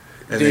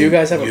 And do you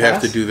guys have a pass? You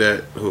have to do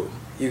that. Who?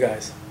 You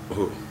guys.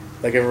 Who?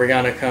 Like if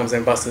Rihanna comes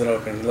and busts it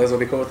open, Liz will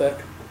be cool with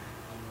that?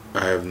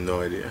 I have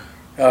no idea.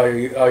 Oh,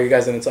 you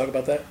guys didn't talk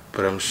about that?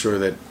 But I'm sure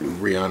that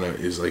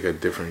Rihanna is like a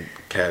different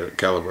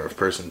caliber of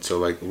person, so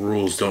like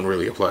rules don't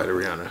really apply to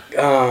Rihanna.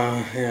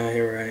 Yeah,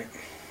 you're right.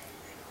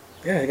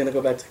 Yeah, you're gonna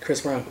go back to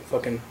Chris Brown,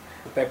 fucking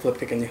backflip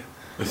kicking you.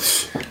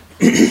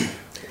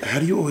 How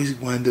do you always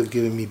wind up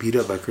getting me beat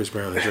up by Chris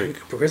Brown and Drake?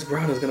 Chris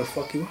Brown is gonna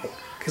fuck you up.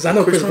 Because I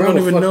know Chris Brown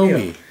don't even know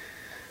me.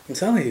 I'm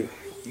telling you.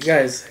 You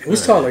guys,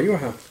 who's taller, you or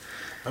him?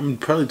 I'm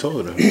probably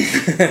taller than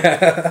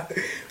him.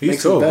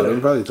 He's tall, but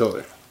I'm probably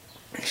taller.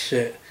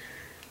 Shit.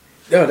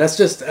 Yo, that's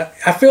just,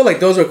 I feel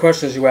like those are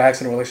questions you were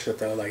asking in a relationship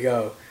though. Like,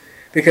 yo,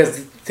 because.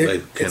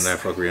 Like, can I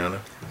fuck Rihanna?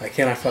 Like,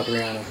 can I fuck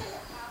Rihanna?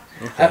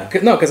 Okay.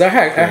 No, because I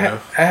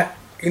had,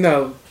 you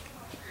know,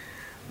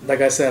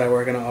 like I said, I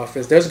work in an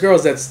office. There's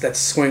girls that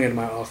swing in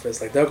my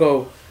office. Like they'll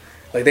go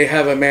Like they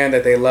have a man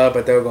that they love,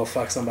 but they'll go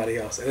fuck somebody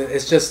else.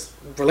 It's just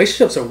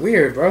relationships are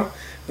weird, bro. I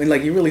mean,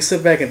 like you really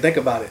sit back and think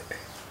about it.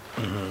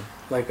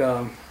 Like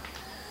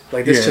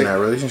this chick. Now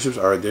relationships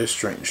they're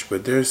strange,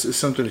 but it's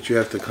something that you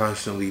have to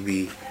constantly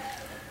be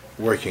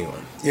working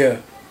on. Yeah.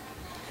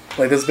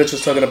 Like this bitch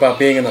was talking about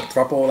being in a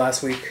throuple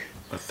last week.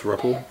 A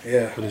throuple?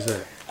 Yeah. What is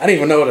that? I didn't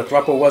even know what a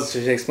throuple was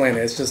until she explained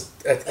it. It's just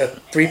a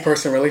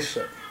 3-person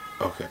relationship.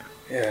 Okay.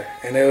 Yeah,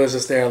 and it was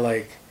just there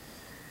like.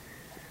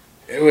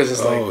 It was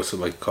just like. So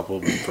like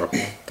couple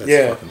throuple.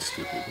 That's fucking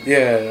stupid.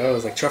 Yeah, I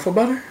was like truffle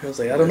butter. I was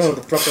like, I don't know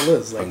what the throuple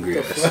is. Like, hungry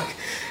what the fuck?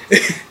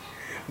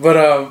 But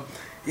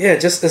yeah,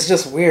 it's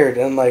just weird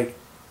and like,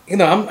 you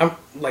know,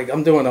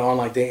 I'm doing the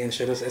online dating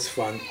shit. It's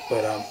fun,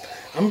 but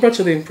I'm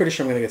pretty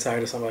sure I'm gonna get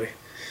tired of somebody.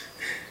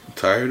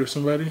 Tired of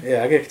somebody?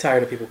 Yeah, I get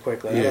tired of people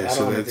quick. Like, I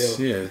don't want to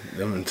deal.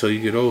 Until you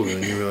get older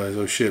and you realize,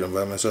 oh shit, I'm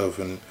by myself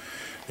and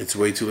it's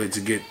way too late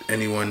to get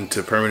anyone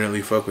to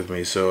permanently fuck with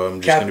me. So I'm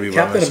just gonna be by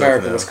myself. Captain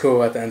America now. was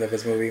cool at the end of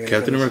his movie.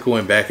 Captain America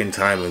went back in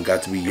time and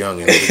got to be young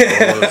and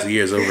lived all those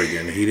years over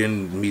again. He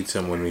didn't meet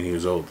someone when he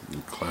was old,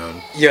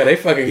 clown. Yeah, they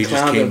fucking he clowned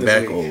just him came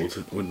back week.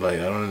 old. With like,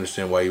 I don't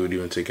understand why you would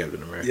even take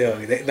Captain America.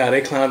 Yeah,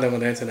 they clowned him on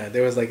the internet.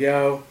 They was like,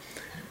 yo,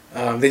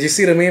 did you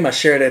see the meme? I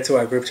shared it to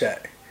our group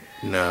chat.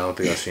 No, I don't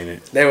think I've seen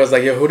it. They was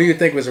like, yo, who do you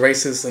think was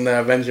racist in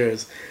the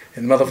Avengers?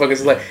 And the motherfuckers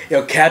was like,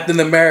 yo, Captain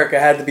America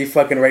had to be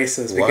fucking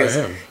racist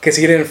because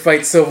he didn't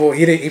fight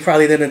he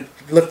probably didn't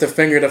lift a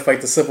finger to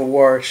fight the Civil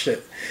War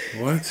shit.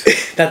 What?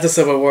 Not the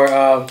Civil War,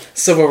 the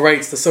civil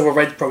rights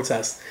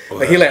protest. Wow.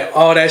 Like he let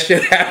all that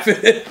shit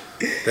happen.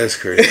 That's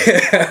crazy.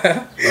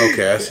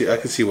 Okay, I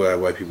can see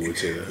why people would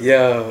say that.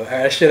 Yo,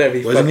 that shit had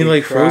be Wasn't he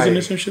like crying. frozen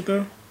or some shit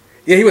though?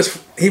 Yeah, he was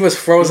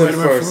frozen he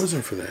first.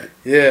 Frozen for that.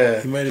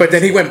 Yeah, but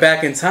then he went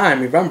back in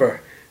time. Remember,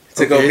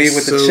 to go meet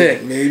with the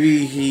chick.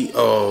 Maybe he.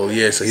 Oh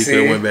yeah, so he could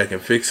have went back and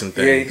fixed some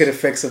things. Yeah, he could have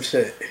fixed some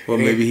shit. Well,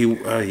 maybe he.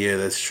 Yeah,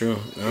 that's true.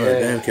 Oh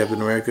damn,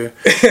 Captain America.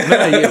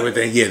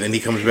 Then he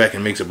comes back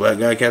and makes a black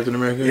guy Captain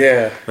America.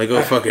 Yeah. Like,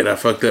 oh fuck it, I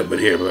fucked up, but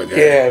here, black guy.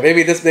 Yeah,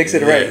 maybe this makes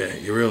it right. Yeah,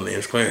 your real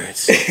name's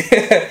Clarence.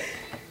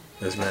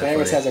 That's mad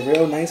Clarence funny. has a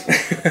real nice.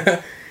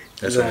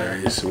 That's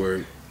hilarious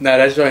word. Nah,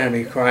 that joint had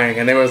me crying,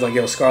 and there was like,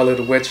 yo,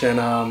 Scarlet Witch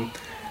and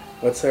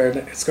what's her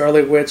name?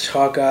 Scarlet Witch,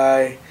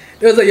 Hawkeye.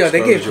 It was like, yo,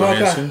 they gave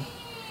Hawkeye.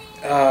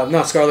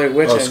 No, Scarlet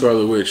Witch. Oh,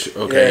 Scarlet Witch.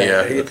 Okay,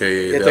 yeah. You're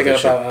thinking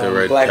about the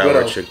red Black power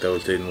Widow. chick that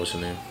was dating. What's her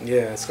name?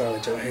 Yeah,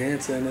 Scarlett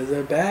Johansson is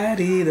a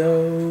baddie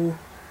though.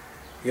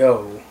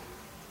 Yo,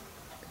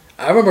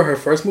 I remember her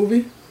first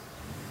movie.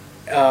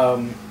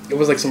 It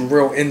was like some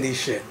real indie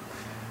shit,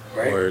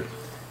 right? Word.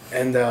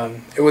 And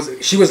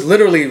she was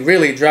literally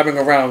really driving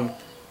around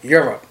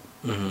Europe,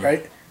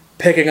 right,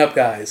 picking up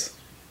guys.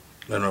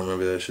 I don't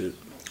remember that shit.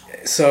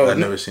 So I've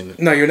never seen it.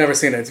 No, you've never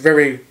seen it. It's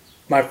very.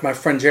 My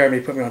friend Jeremy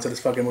put me onto this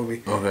fucking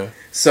movie. Okay.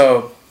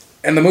 So,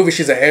 in the movie,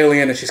 she's an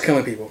alien and she's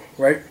killing people,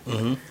 right?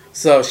 Mm-hmm.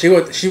 So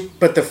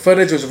but the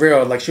footage was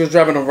real. Like she was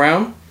driving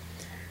around,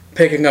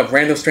 picking up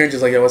random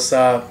strangers. Like, yo, what's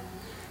up?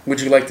 Would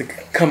you like to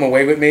come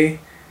away with me?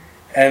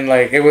 And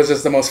like, it was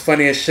just the most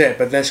funniest shit.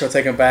 But then she'll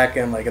take him back,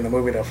 and like in the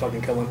movie, they'll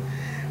fucking kill him.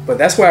 But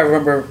that's where I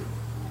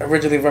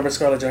originally remember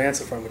Scarlett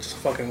Johansson from, which is a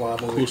fucking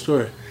wild movie. Cool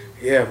story.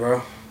 Yeah,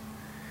 bro.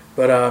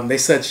 But they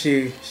said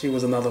she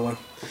was another one.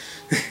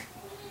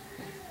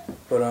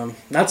 But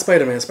not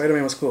Spider-Man.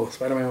 Spider-Man was cool.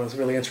 Spider-Man was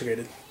really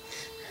integrated.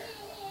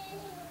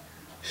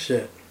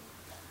 Shit.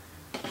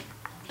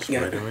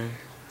 Spider-Man? Yeah.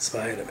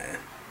 Spider-Man.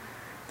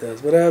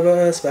 Does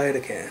whatever a spider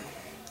can.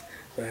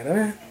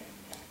 Spider-Man.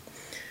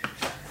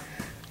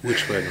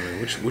 Which Spider-Man?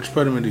 Which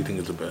Spider-Man do you think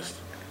is the best?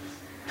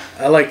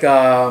 I like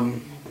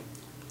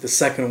the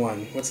second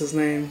one. What's his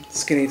name?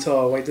 Skinny,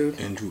 tall, white dude?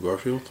 Andrew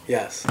Garfield?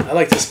 Yes. I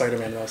like the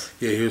Spider-Man most.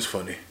 Yeah, he was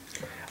funny.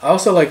 I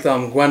also liked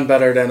Gwen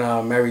better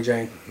than Mary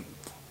Jane.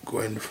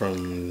 Gwen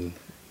from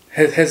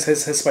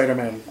his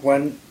Spider-Man.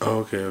 Gwen.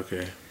 Oh,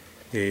 okay.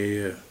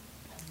 Yeah.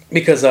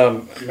 Because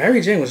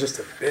Mary Jane was just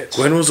a bitch.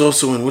 Gwen was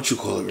also in what you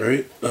call it,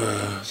 right?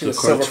 She the was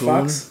cartoon, Silver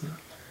Fox.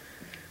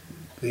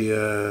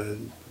 The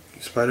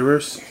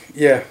Spider-Verse.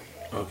 Yeah.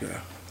 Okay.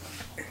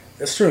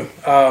 That's true.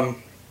 Yeah,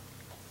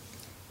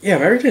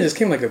 Mary Jane just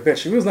came like a bitch.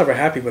 She was never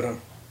happy with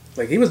him.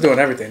 Like, he was doing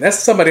everything. That's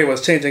somebody who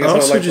was changing his whole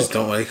life. I also just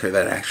don't like her,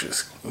 that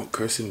actress.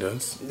 Kirsten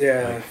Dunst.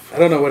 Yeah, like, I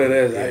don't know what it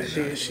is.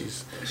 Yeah, she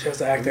has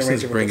the acting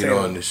range of Bring It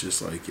On, it's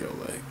just like, yo,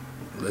 like,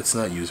 let's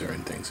not use her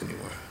in things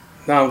anymore.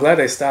 No, I'm glad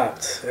they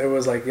stopped. It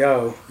was like,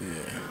 yo.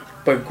 Yeah.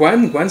 But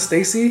Gwen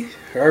Stacy,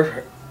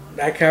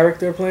 that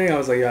character playing, I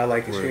was like, yo, I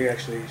like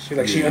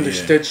it. She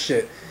understood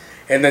shit.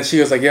 And then she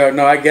was like, yo,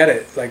 no, I get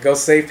it. Like, go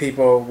save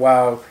people.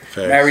 Wow.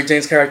 Facts. Mary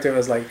Jane's character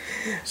was like,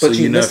 but so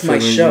you missed my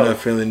show. You're not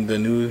feeling the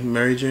new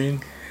Mary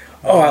Jane?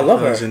 Oh, I love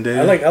her.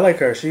 I like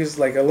her. She's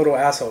like a little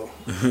asshole.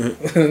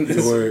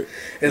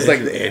 It's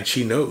like, and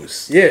she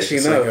knows. Yeah, she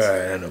knows. Like, all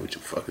right, I don't know what the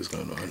fuck is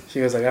going on. She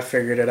was like, I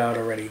figured it out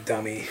already,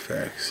 dummy.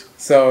 Facts.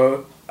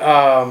 So,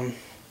 I'm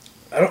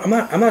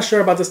not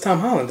sure about this Tom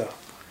Holland though.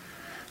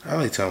 I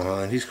like Tom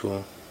Holland. He's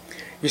cool.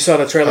 You saw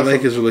the trailer. I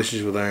like his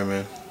relationship with Iron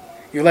Man.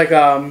 You like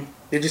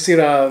did you see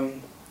the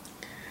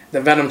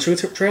Venom 2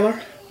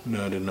 trailer?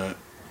 No, I did not.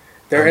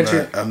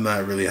 I'm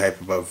not really hype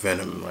about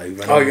Venom. Like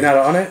Venom, Oh, you're not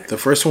on it? The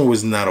first one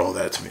was not all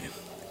that to me.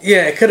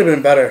 Yeah, it could have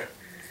been better.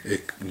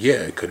 It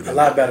could have been a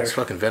lot better. It's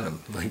fucking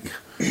Venom. Like,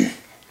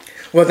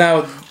 well,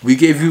 now we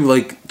gave you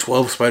like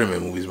 12 Spider-Man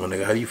movies, my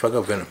nigga. How do you fuck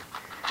up Venom?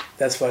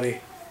 That's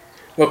funny.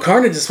 Well,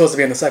 Carnage is supposed to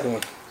be in the second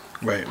one.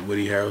 Right,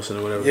 Woody Harrelson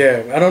or whatever.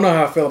 Yeah, I don't know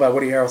how I feel about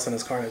Woody Harrelson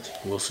as Carnage.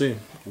 We'll see.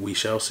 We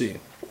shall see.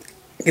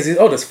 Because he's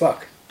old as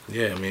fuck.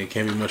 Yeah, I mean, it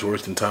can't be much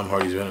worse than Tom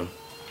Hardy's Venom.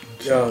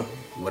 Yo,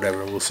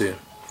 whatever, we'll see.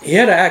 He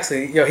had an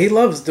accent. Yo, he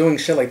loves doing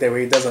shit like that where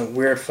he does a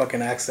weird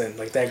fucking accent,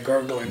 like that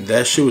gurgling.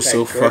 That shit was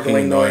so fucking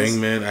annoying, noise.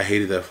 man. I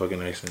hated that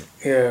fucking accent.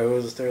 Yeah, it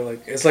was just there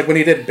like it's like when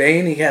he did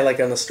Bane, he had like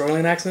an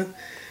Australian accent.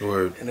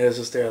 Word. And it was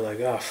just there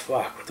like, oh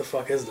fuck, what the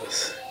fuck is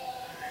this?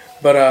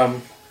 But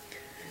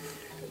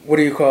what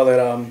do you call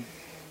it?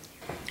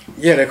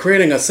 Yeah, they're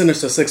creating a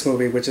Sinister Six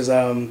movie, which is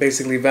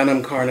basically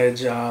Venom,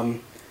 Carnage,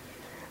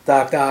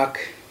 Doc Ock,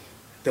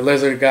 the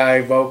Lizard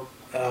Guy,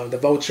 the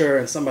Vulture,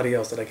 and somebody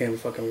else that I can't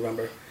fucking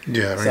remember.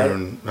 Yeah, I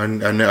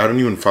don't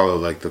even follow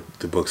like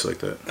the books like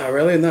that. Oh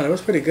really? No, it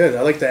was pretty good.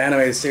 I like the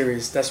animated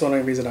series. That's one of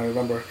the reasons I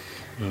remember.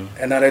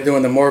 And now they're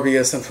doing the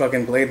Morbius and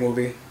fucking Blade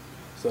movie.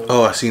 So,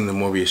 oh, I seen the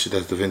Morbius shit.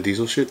 That's the Vin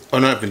Diesel shit. Oh,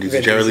 not Vin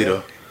Diesel. Jared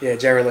Leto. Yeah,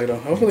 Jared Leto.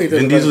 Hopefully,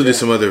 Vin Diesel did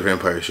some other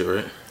vampire shit,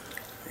 right?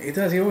 He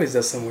does. He always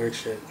does some weird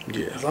shit.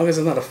 Yeah. As long as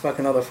it's not a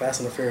fucking other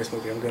Fast and the Furious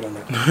movie, I'm good on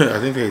that. I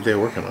think they're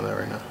working on that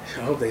right now.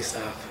 I hope they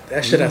stop.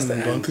 That shit has to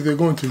end. I don't think they're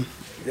going to.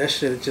 That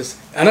shit just.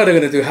 I know they're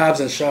gonna do Hobbs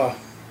and Shaw.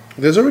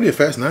 There's already a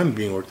Fast 9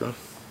 being worked on.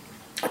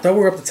 I thought we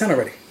were up to 10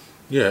 already.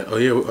 Yeah. Oh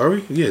yeah. Are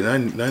we? Yeah.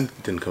 9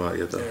 didn't come out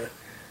yet though. Yeah.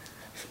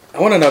 I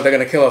want to know if they're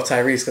gonna kill off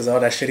Tyrese because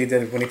all that shit he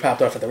did when he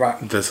popped off at the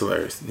Rock. That's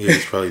hilarious. Yeah,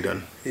 he's probably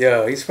done.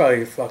 Yo, he's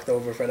probably fucked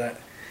over for that.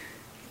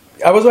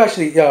 I was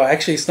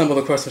actually stumbled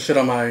across some shit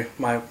on my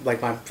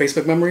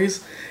Facebook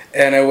memories,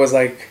 and it was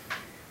like,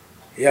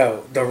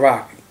 yo, The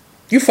Rock.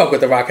 You fuck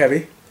with The Rock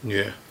heavy.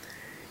 Yeah.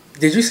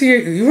 Did you see?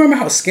 You remember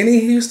how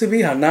skinny he used to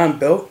be? How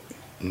non-built?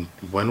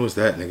 When was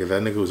that nigga?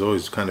 That nigga was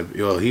always kind of.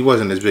 Yo, he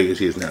wasn't as big as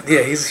he is now.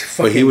 Yeah, he's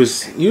fucking. But he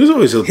was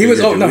always. He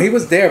was. Oh no, he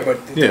was there,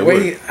 but the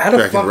way how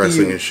the fuck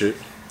wrestling do you? And shit.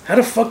 How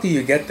the fuck do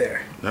you get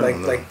there?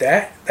 Like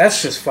that?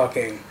 That's just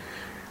fucking.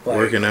 Like,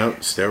 working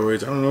out,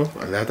 steroids. I don't know.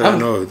 Not that I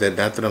know that.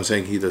 Not that I'm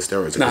saying he does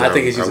steroids. Nah, I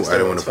think he's using steroids. I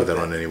don't want to put that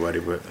on anybody,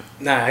 but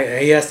nah,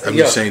 he has. I'm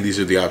just saying these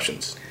are the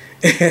options.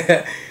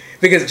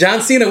 Because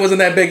John Cena wasn't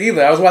that big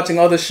either. I was watching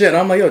all this shit, and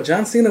I'm like, yo,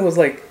 John Cena was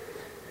like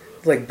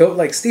built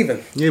like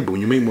Steven. Yeah, but when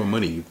you make more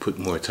money, you put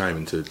more time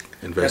into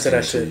investing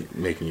into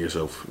making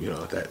yourself,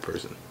 that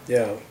person.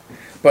 Yeah,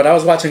 but I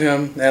was watching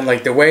him, and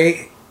like the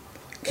way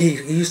he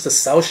used to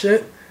sell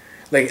shit.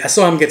 Like I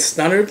saw him get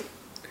stunned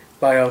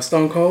by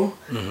Stone Cold.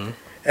 Mm-hmm.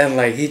 And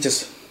like he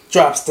just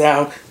drops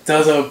down,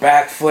 does a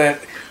backflip,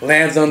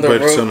 lands on the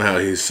rope. But somehow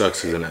he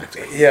sucks as an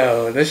actor.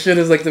 Yo, this shit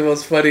is like the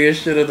most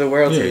funniest shit in the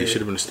world. Yeah, you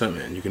should have been a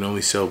stuntman. You can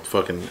only sell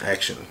fucking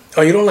action.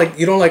 Oh, you don't like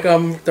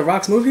The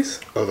Rock's movies?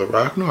 Oh, The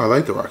Rock? No, I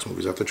like The Rock's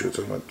movies. I thought you were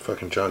talking about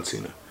fucking John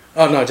Cena.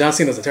 Oh no, John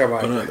Cena's a terrible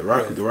actor. Oh no, The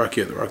Rock,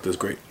 The Rock does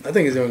great. I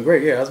think he's doing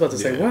great. Yeah, I was about to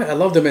say what? I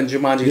loved him in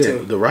Jumanji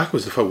too. The Rock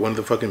was one of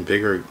the fucking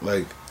bigger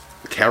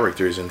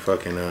characters in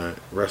fucking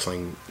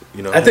wrestling.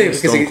 I think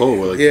Stone Cold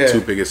were the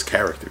two biggest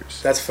characters.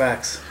 That's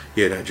facts.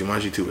 Yeah,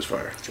 Jumanji 2 was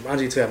fire.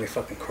 Jumanji 2 had me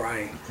fucking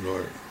crying.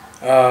 Lord.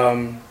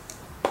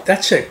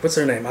 That chick, what's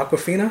her name?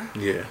 Aquafina?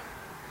 Yeah.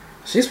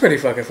 She's pretty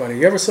fucking funny.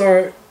 You ever saw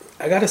her?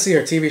 I gotta see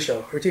her TV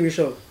show. Her TV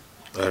show.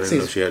 I didn't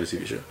know she had a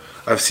TV show.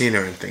 I've seen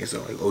her in things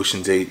though, like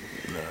Ocean's 8.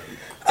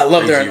 I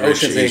loved her in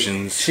Ocean's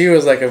 8. She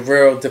was like a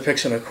real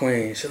depiction of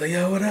Queen. She's like,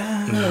 yo, what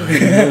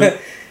up?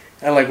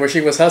 And like where she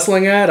was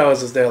hustling at, I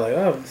was just there like,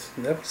 oh,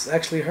 that's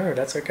actually her.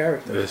 That's her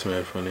character. That's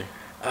mad funny.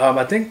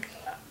 I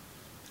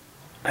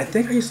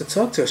think I used to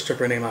talk to a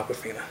stripper named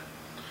Aquafina.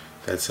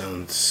 That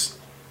sounds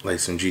like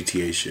some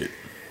GTA shit.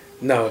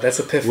 No, that's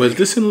Epiphany. Was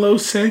this in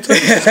Los Santos?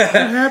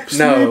 Perhaps,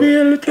 no, maybe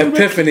a little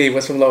Epiphany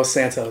was from Los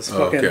Santos.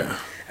 Oh, okay.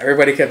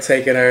 Everybody kept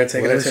taking her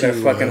to their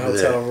fucking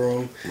hotel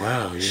room.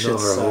 Wow, you know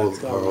her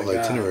whole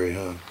itinerary,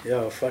 huh?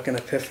 Yo, fucking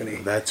Epiphany.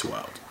 That's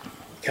wild.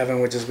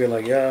 Kevin would just be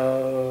like,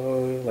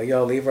 yo,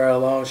 leave her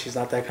alone. She's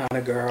not that kind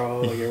of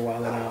girl. You're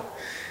wilding out.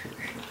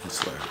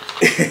 That's like...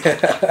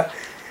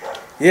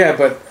 Yeah,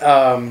 but,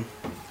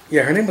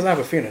 her name was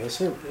Aquafina. This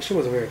shit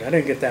was weird. I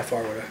didn't get that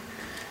far with her.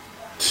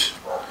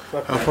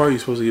 How far are you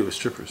supposed to get with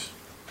strippers?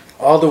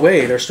 All the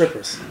way. They're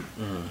strippers.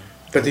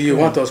 But do you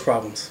want those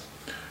problems?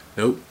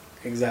 Nope.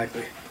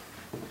 Exactly.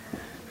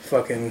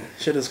 Fucking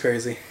shit is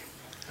crazy.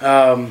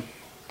 Yo,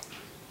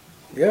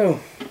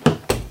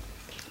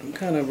 I'm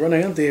kind of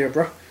running empty here,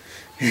 bro.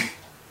 You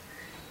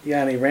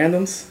got any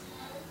randoms?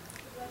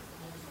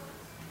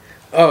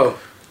 Oh,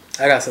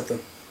 I got something.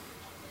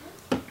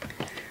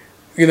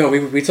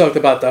 We talked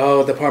about the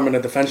whole Department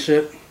of Defense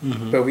shit,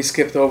 but we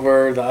skipped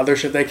over the other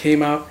shit that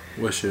came out.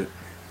 What shit?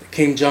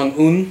 Kim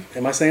Jong-un.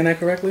 Am I saying that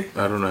correctly?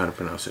 I don't know how to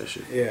pronounce that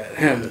shit. Yeah,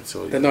 him.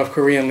 The North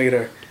Korean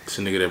leader. It's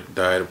a nigga that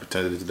died or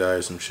pretended to die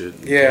or some shit.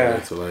 Yeah.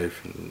 To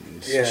life.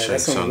 And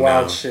that's some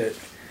wild shit.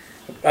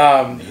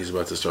 He's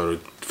about to start a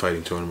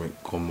fighting tournament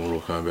called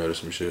Mortal Kombat or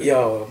some shit.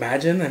 Yo,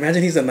 imagine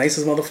he's the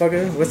nicest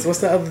motherfucker. What's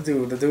the other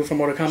dude? The dude from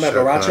Mortal Kombat,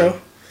 Baracho?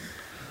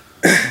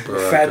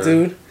 Fat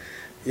dude.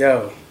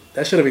 Yo,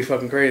 that should be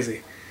fucking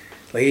crazy.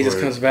 Like, he just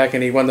comes back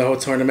and he won the whole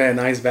tournament and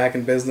now he's back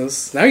in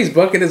business. Now he's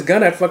bucking his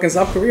gun at fucking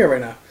South Korea right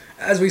now,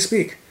 as we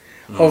speak,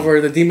 over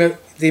the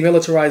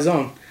demilitarized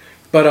zone.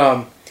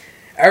 But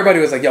everybody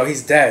was like, yo,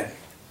 he's dead.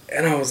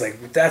 And I was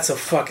like, that's a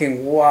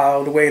fucking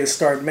wild way to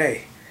start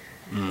May.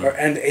 Or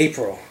end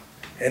April.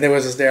 And it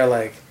was just there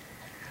like,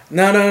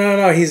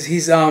 no,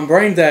 he's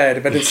brain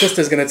dead, but his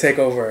sister's gonna take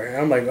over. And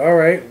I'm like, all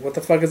right, what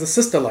the fuck is the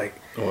sister like?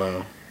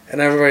 Wow. And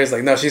everybody's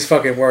like, no, she's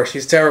fucking worse.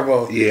 She's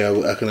terrible. Yeah,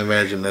 I can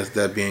imagine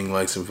that being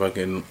like some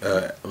fucking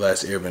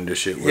Last Airbender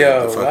shit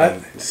where the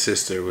fucking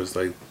sister was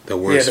like the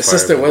worst. Yeah, the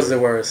sister was the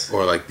worst.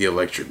 Or like the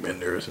electric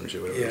bender or some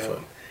shit, whatever the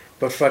fuck.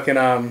 But fucking,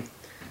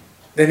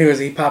 then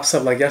he pops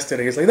up like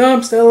yesterday. He's like, no,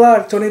 I'm still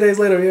alive. 20 days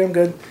later, yeah, I'm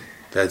good.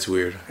 That's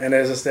weird. And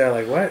it's just there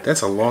like, what?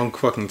 That's a long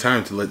fucking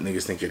time to let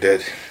niggas think you're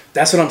dead.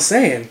 That's what I'm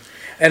saying.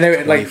 And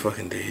they like,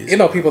 fucking days. You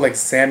know, people like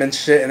Sam and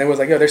shit. And it was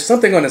like, yo, there's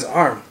something on his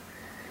arm.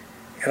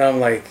 And I'm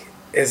like,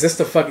 is this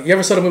the fucking... You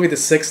ever saw the movie The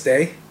Sixth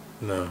Day?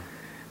 No.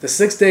 The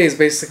Sixth Day is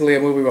basically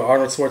a movie with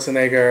Arnold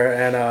Schwarzenegger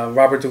and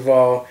Robert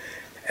Duvall.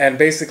 And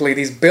basically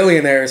these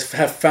billionaires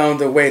have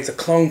found a way to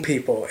clone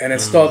people and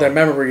install their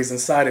memories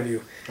inside of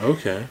you.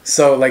 Okay.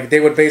 So like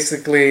they would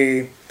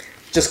basically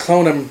just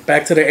clone him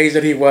back to the age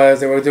that he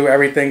was. They would do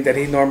everything that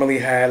he normally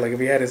had. Like if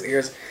he had his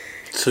ears...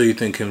 So you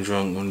think Kim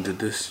Jong-un did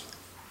this?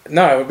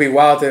 No, it would be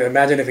wild to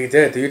imagine if he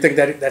did. Do you think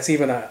that's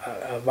even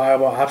a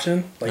viable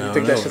option? Like, you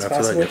think that's just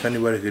possible? I feel like if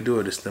anybody could do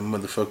it, it's them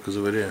motherfuckers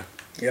over there.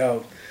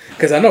 Yo,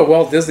 because I know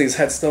Walt Disney's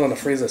head's still in the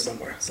freezer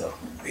somewhere, so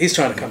he's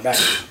trying to come back.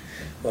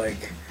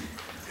 Like,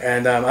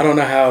 and I don't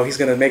know how he's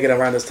gonna make it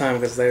around this time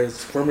because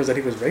there's rumors that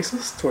he was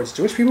racist towards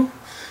Jewish people.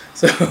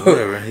 So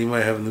whatever, he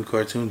might have new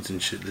cartoons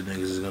and shit that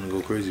niggas is gonna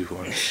go crazy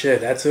for him.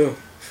 Shit, that too.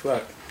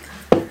 Fuck.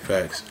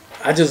 Facts.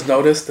 I just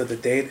noticed that the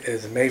date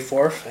is May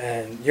 4th,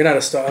 and you're not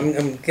a Star...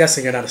 I'm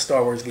guessing you're not a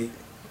Star Wars geek.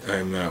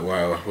 I'm not.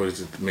 Wow. What is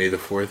it? May the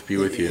 4th be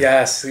with you.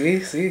 Yeah, see?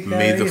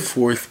 May the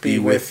 4th be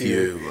with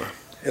you.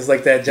 It's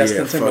like that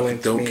Justin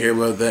Timberlake. Don't care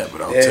about that,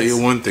 but I'll tell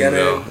you one thing,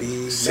 though.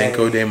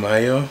 Cinco de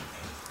Mayo.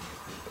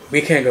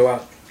 We can't go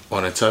out.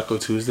 On a Taco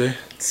Tuesday?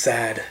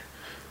 Sad.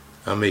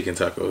 I'm making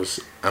tacos.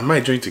 I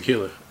might drink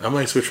tequila. I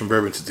might switch from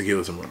bourbon to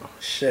tequila tomorrow.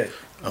 Shit.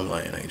 I'm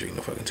lying. I ain't drinking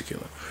no fucking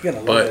tequila. You're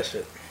gonna love that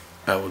shit.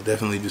 I will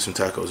definitely do some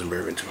tacos and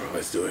bourbon tomorrow.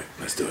 Let's do it.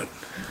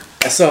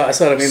 I saw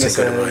the meme that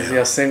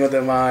says, Cinco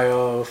de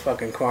Mayo,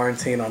 fucking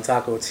quarantine on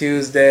Taco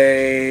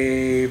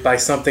Tuesday by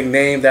something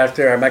named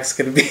after a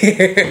Mexican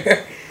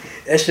beer.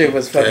 That shit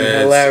was fucking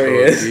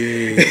hilarious.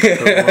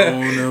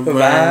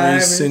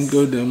 Coronavirus,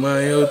 Cinco de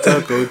Mayo,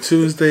 Taco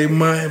Tuesday,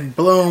 mind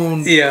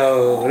blown.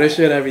 Yo, this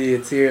shit had me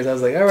in tears. I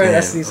was like, all right, I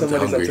see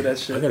somebody's up to that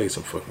shit. I gotta eat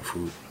some fucking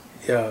food.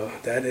 Yo,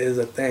 that is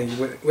a thing.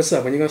 What's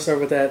up? When you gonna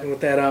start with that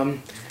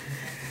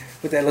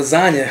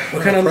lasagna?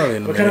 What kind of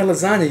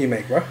lasagna you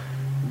make, bro?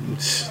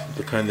 It's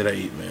the kind that I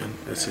eat, man.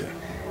 That's it.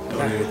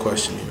 Don't even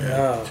question me, man.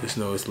 No. Just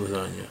know it's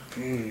lasagna.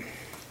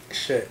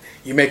 Shit.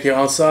 You make your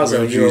own sauce,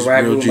 or you a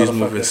ragu real G's motherfucker?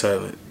 Moving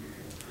silent.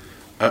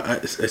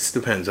 It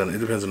depends on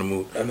the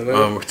mood.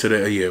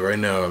 Today, right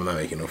now I'm not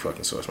making no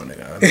fucking sauce, my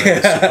nigga. I'm not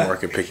in the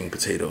supermarket picking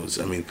potatoes.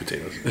 I'm not in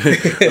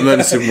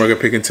the supermarket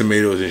picking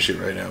tomatoes and shit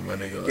right now, my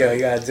nigga. Yo, you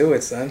gotta do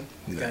it, son.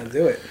 You gotta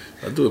do it.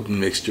 I'll do a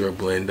mixture, a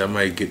blend. I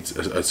might get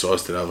a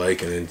sauce that I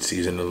like and then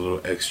season a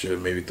little extra.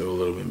 Maybe throw a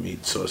little bit of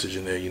meat, sausage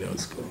in there. You know.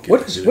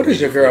 What is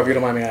your girl? If you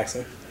don't mind me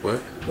asking. What?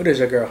 What is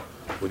your girl?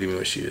 What do you mean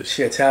what she is?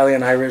 She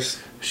Italian, Irish?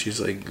 She's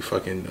like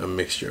fucking a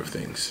mixture of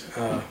things.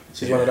 Oh,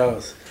 she's one of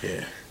those.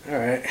 Yeah. All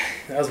right.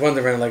 I was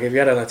wondering, like, if you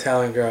had an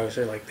Italian girl,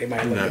 sure, like, they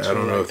might look at you. I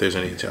don't know if there's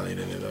any Italian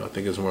in it, though. I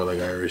think it's more like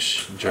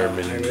Irish,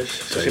 German. Irish.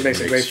 So she makes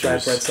a great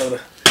flatbread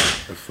soda.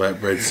 A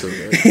flatbread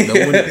soda. No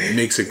one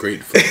makes a great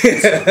flatbread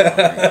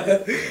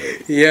soda.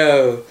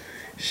 Yo.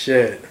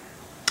 Shit.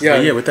 Yo.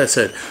 But yeah, with that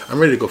said, I'm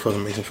ready to go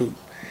fucking make some food.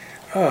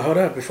 Oh, hold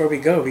up. Before we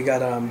go, we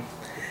got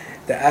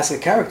the Ask a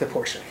Character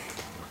portion.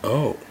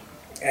 Oh.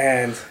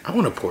 And I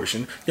want a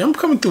portion. Yeah, I'm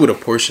coming through with a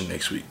portion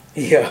next week.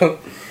 Yo.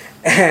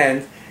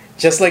 And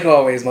just like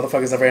always,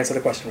 motherfuckers never answer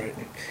the question right.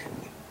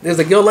 There's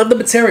like, yo, love the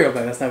material,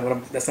 but that's not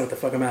what the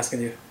fuck I'm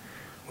asking you.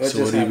 What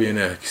are you being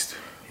asked?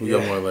 We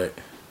got more light.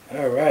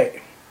 All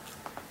right.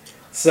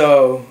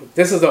 So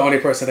this is the only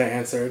person that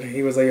answered.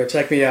 He was like, yo,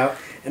 check me out.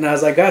 And I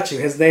was like, got you.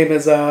 His name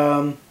is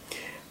NY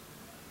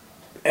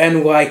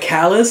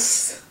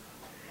Callis,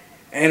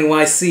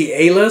 NYC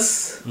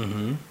Alis.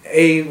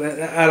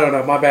 I don't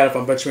know. My bad if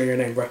I'm butchering your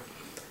name, bro.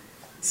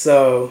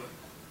 So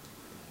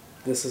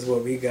this is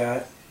what we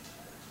got.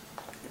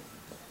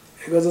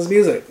 Here goes his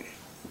music.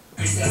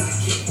 It's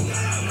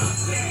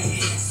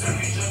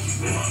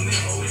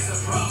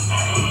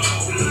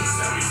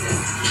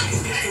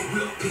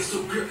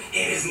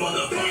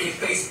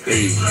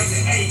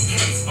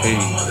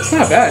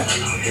not bad.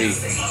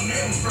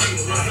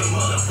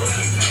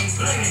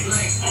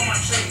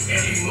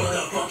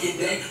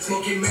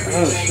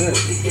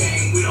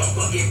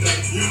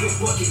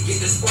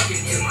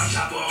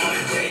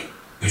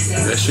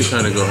 That shit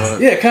kind of go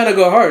hard. Yeah, kind of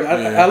go hard.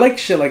 I like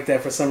shit like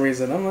that for some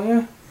reason. I'm like,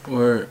 yeah.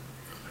 Where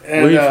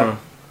And, you from?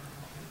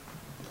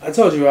 I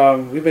told you,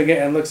 we've been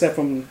getting looks at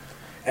from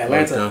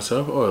Atlanta. Like down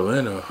south? Oh,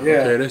 Atlanta.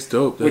 Yeah. Okay, that's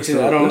dope. That's Which is,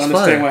 dope. I don't That's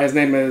understand fire. why his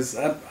name is.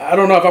 I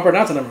don't know if I'm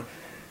pronouncing him.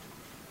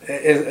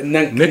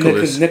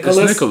 Nicholas. Nicholas.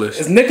 It's Nicholas.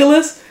 It's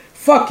Nicholas?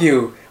 Fuck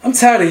you. I'm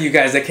tired of you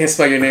guys that can't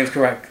spell your names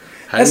correct.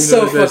 How That's do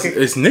you know so that's-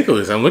 fucking. It's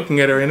Nicholas. I'm looking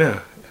at it right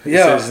now. It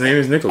Yo, says his name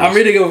is Nicholas. I'm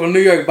reading it from New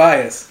York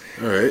Bias.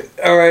 All right.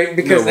 All right,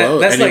 because Yeah, well,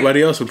 that's like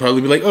anybody else would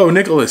probably be like, "Oh,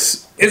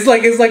 Nicholas." it's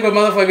like when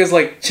motherfuckers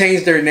like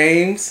change their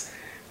names,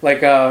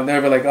 like they'll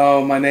be like,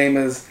 "Oh, my name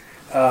is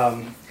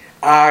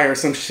I" or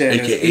some shit.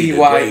 And it's AKA the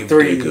EY3.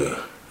 grave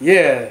digger.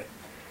 Yeah,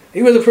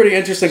 he was a pretty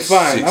interesting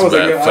find. 6 I was by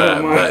like, yo, I 5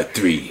 don't by mind.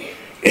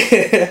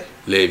 3.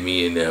 Let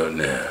me in out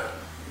now.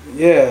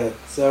 Yeah,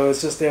 so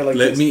it's just there like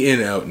Let this. me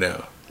in out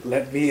now.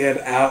 Let me in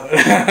out.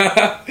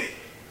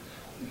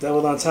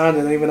 Double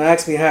entendre didn't even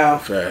ask me how.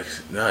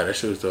 Facts. Nah, that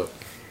shit was dope.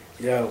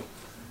 Yo,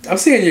 I'm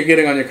seeing you're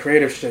getting on your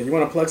creative shit. You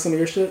want to plug some of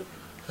your shit?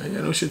 I ain't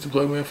got no shit to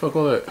plug, man. Fuck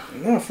all that.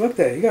 No, fuck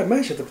that. You got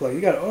mad shit to plug.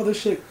 You got all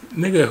this shit.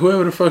 Nigga,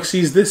 whoever the fuck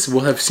sees this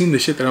will have seen the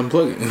shit that I'm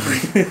plugging.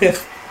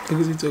 What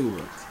is he talking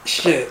about?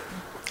 Shit.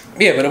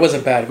 Yeah, but it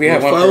wasn't bad. We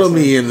had one follow person.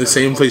 me in the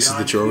same places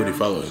that you're already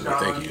following me.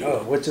 Thank you.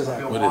 Oh, what just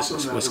happened? What is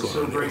this? What's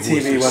going on here? Who TV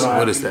is this? went on.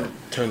 What is that?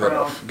 Turn that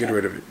off. Get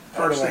rid of it.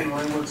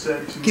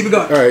 Keep it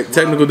going. All right,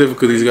 technical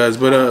difficulties, guys.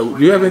 But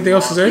do you have anything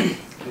else to say?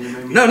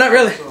 No, not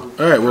really.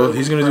 All right, well,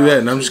 he's gonna do that,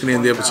 and I'm just gonna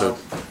end the episode.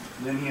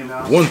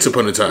 Once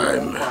upon a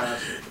time,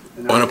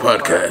 on a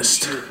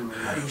podcast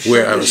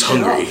where I was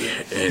hungry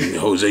and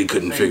Jose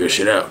couldn't figure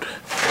shit out,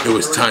 it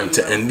was time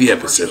to end the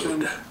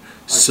episode.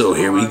 So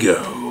here we go.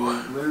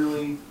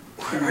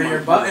 Where are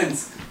your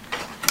buttons?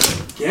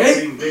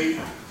 Okay.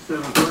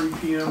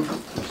 7:30 p.m.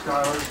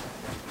 Skylar.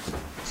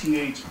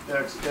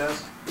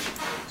 THXS.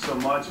 So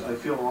much. I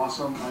feel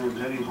awesome. I am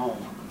heading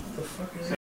home.